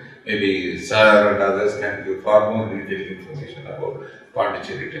preparation. Maybe Sir and others can give far more detailed information about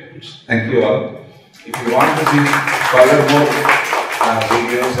Pondicherry temples. Thank you all. If you want to see further more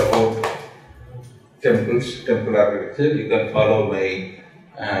videos about temples, temple architecture, you can follow my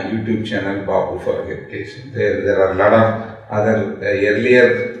YouTube channel Babu for Heritage. There are a lot of other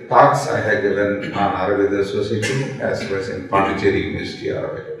earlier talks I have given on Aurobindo Society as well as in Pondicherry University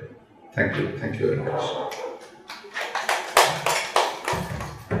Aurobindo. Thank you very much.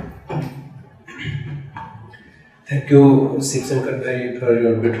 Thank you, Sikshankar Bhai, for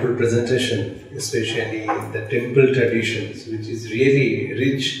your beautiful presentation, especially the temple traditions, which is really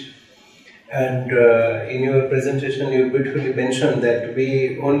rich. And in your presentation, you beautifully mentioned that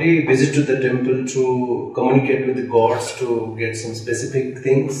we only visit to the temple to communicate with the gods, to get some specific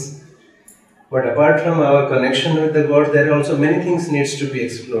things. But apart from our connection with the gods, there are also many things needs to be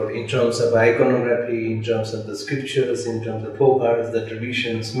explored in terms of iconography, in terms of the scriptures, in terms of folk arts, the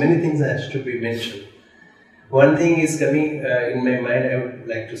traditions. Many things has to be mentioned. One thing is coming in my mind, I would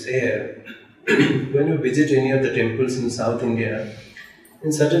like to say here. When you visit any of the temples in South India,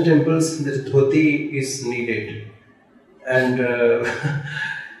 in certain temples the dhoti is needed. And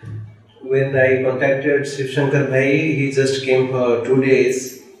when I contacted Sikshankar Bhai, he just came for 2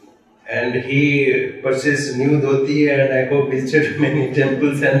 days and he purchased new dhoti, and I hope visited many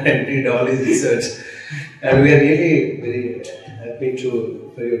temples and did all his research. And we are really very happy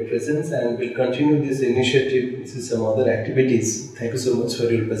for your presence, and we'll continue this initiative with some other activities. Thank you so much for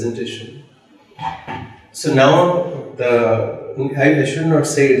your presentation. So now I should not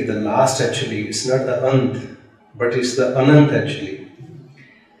say it's the last actually, it's not the Ant, but it's the Anant actually.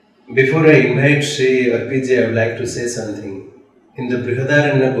 Before I invite Sri Arpitji, I would like to say something. In the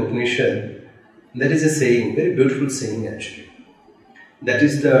Brihadaranyaka Upanishad, there is a saying, very beautiful saying actually. That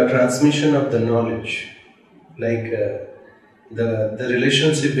is the transmission of the knowledge, like the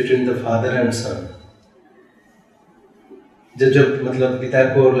relationship between the father and son. जब मतलब पिता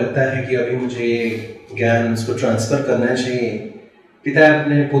को लगता है कि अभी मुझे ये ज्ञान उसको ट्रांसफर करना चाहिए, पिता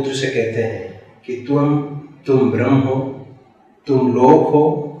अपने पुत्र से कहते हैं कि तुम ब्रह्म हो, तुम लोक हो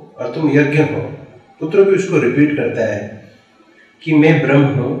और तुम यज्ञ हो. पुत्र भी उसको रिपीट करता है कि मैं ब्रह्म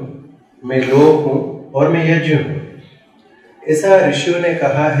हूँ, मैं लोक हूँ और मैं यज्ञ हूँ. ऐसा ऋषियों ने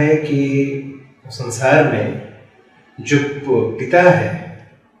कहा है कि संसार में जो पिता है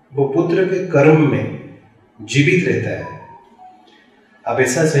वो पुत्र के कर्म में जीवित रहता है. अब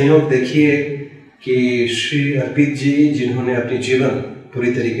ऐसा संयोग देखिए कि श्री अर्पित जी, जिन्होंने अपनी जीवन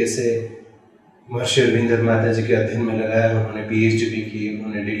पूरी तरीके से महर्षि अरविंद माता जी के अध्ययन में लगाया, उन्होंने पीएचडी भी की,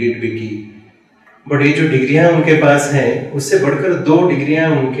 उन्होंने डीलिट भी की, बट ये जो डिग्रियां उनके पास हैं उससे बढ़कर 2 डिग्रियां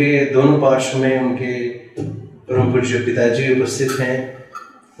उनके दोनों पार्श्व में उनके परम पूज्य पिताजी उपस्थित हैं,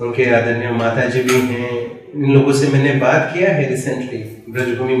 उनके आदरणीय माता जी भी हैं, इन लोगों से मैंने बात किया है रिसेंटली,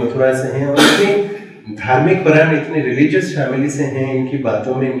 ब्रजभूमि मथुरा से हैं और इतनी धार्मिक परायण, इतनी रिलीजियस फैमिली से हैं, इनकी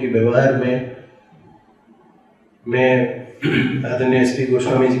बातों में, इनके व्यवहार में। मैं आदरणीय श्री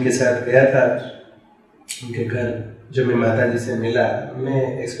गोस्वामी जी के साथ गया था उनके घर, जब मैं माता जी से मिला, मैं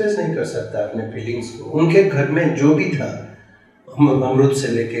एक्सप्रेस नहीं कर सकता अपने फीलिंग्स को। उनके घर में जो भी था, अमरूद से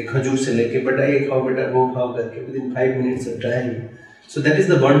लेके, खजूर से लेके, बेटा ये खाओ, बेटा वो खाओ करके, within 5 minutes of time. So that is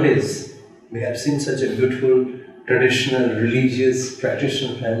the bondage. We have seen such a beautiful, traditional, religious,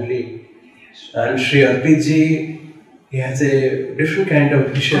 practitioner family. And Sri Aurobindo ji, he has a different kind of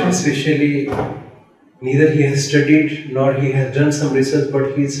vision, especially neither he has studied nor he has done some research, but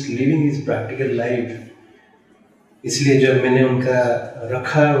he is living his practical life. इसलिए जब मैंने उनका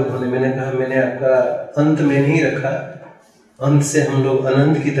रखा, उन्होंने, मैंने कहा मैंने आपका अंत में नहीं रखा, अंत से हम लोग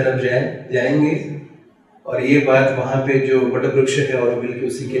अनंत की तरफ जाएंगे। और ये बात वहाँ पे जो वटवृक्ष है ऑरोबिंदो के,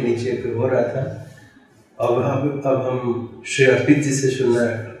 उसी के नीचे पे हो रहा था। अब हम श्री अर्पित जी से सुनना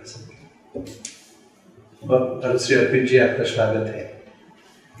है। श्री अर्पित जी, आपका स्वागत है।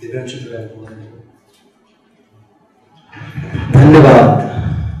 धन्यवाद।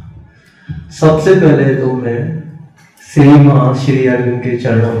 सबसे पहले तो मैं श्री अरविंद के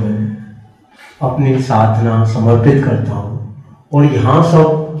चरणों में अपनी साधना समर्पित करता हूँ। और यहाँ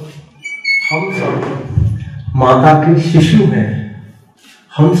हम सब माता के शिशु हैं,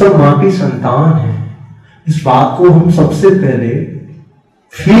 हम सब माँ की संतान हैं। इस बात को हम सबसे पहले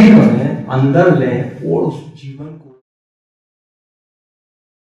फील करें, अंदर लें और उस जीवन को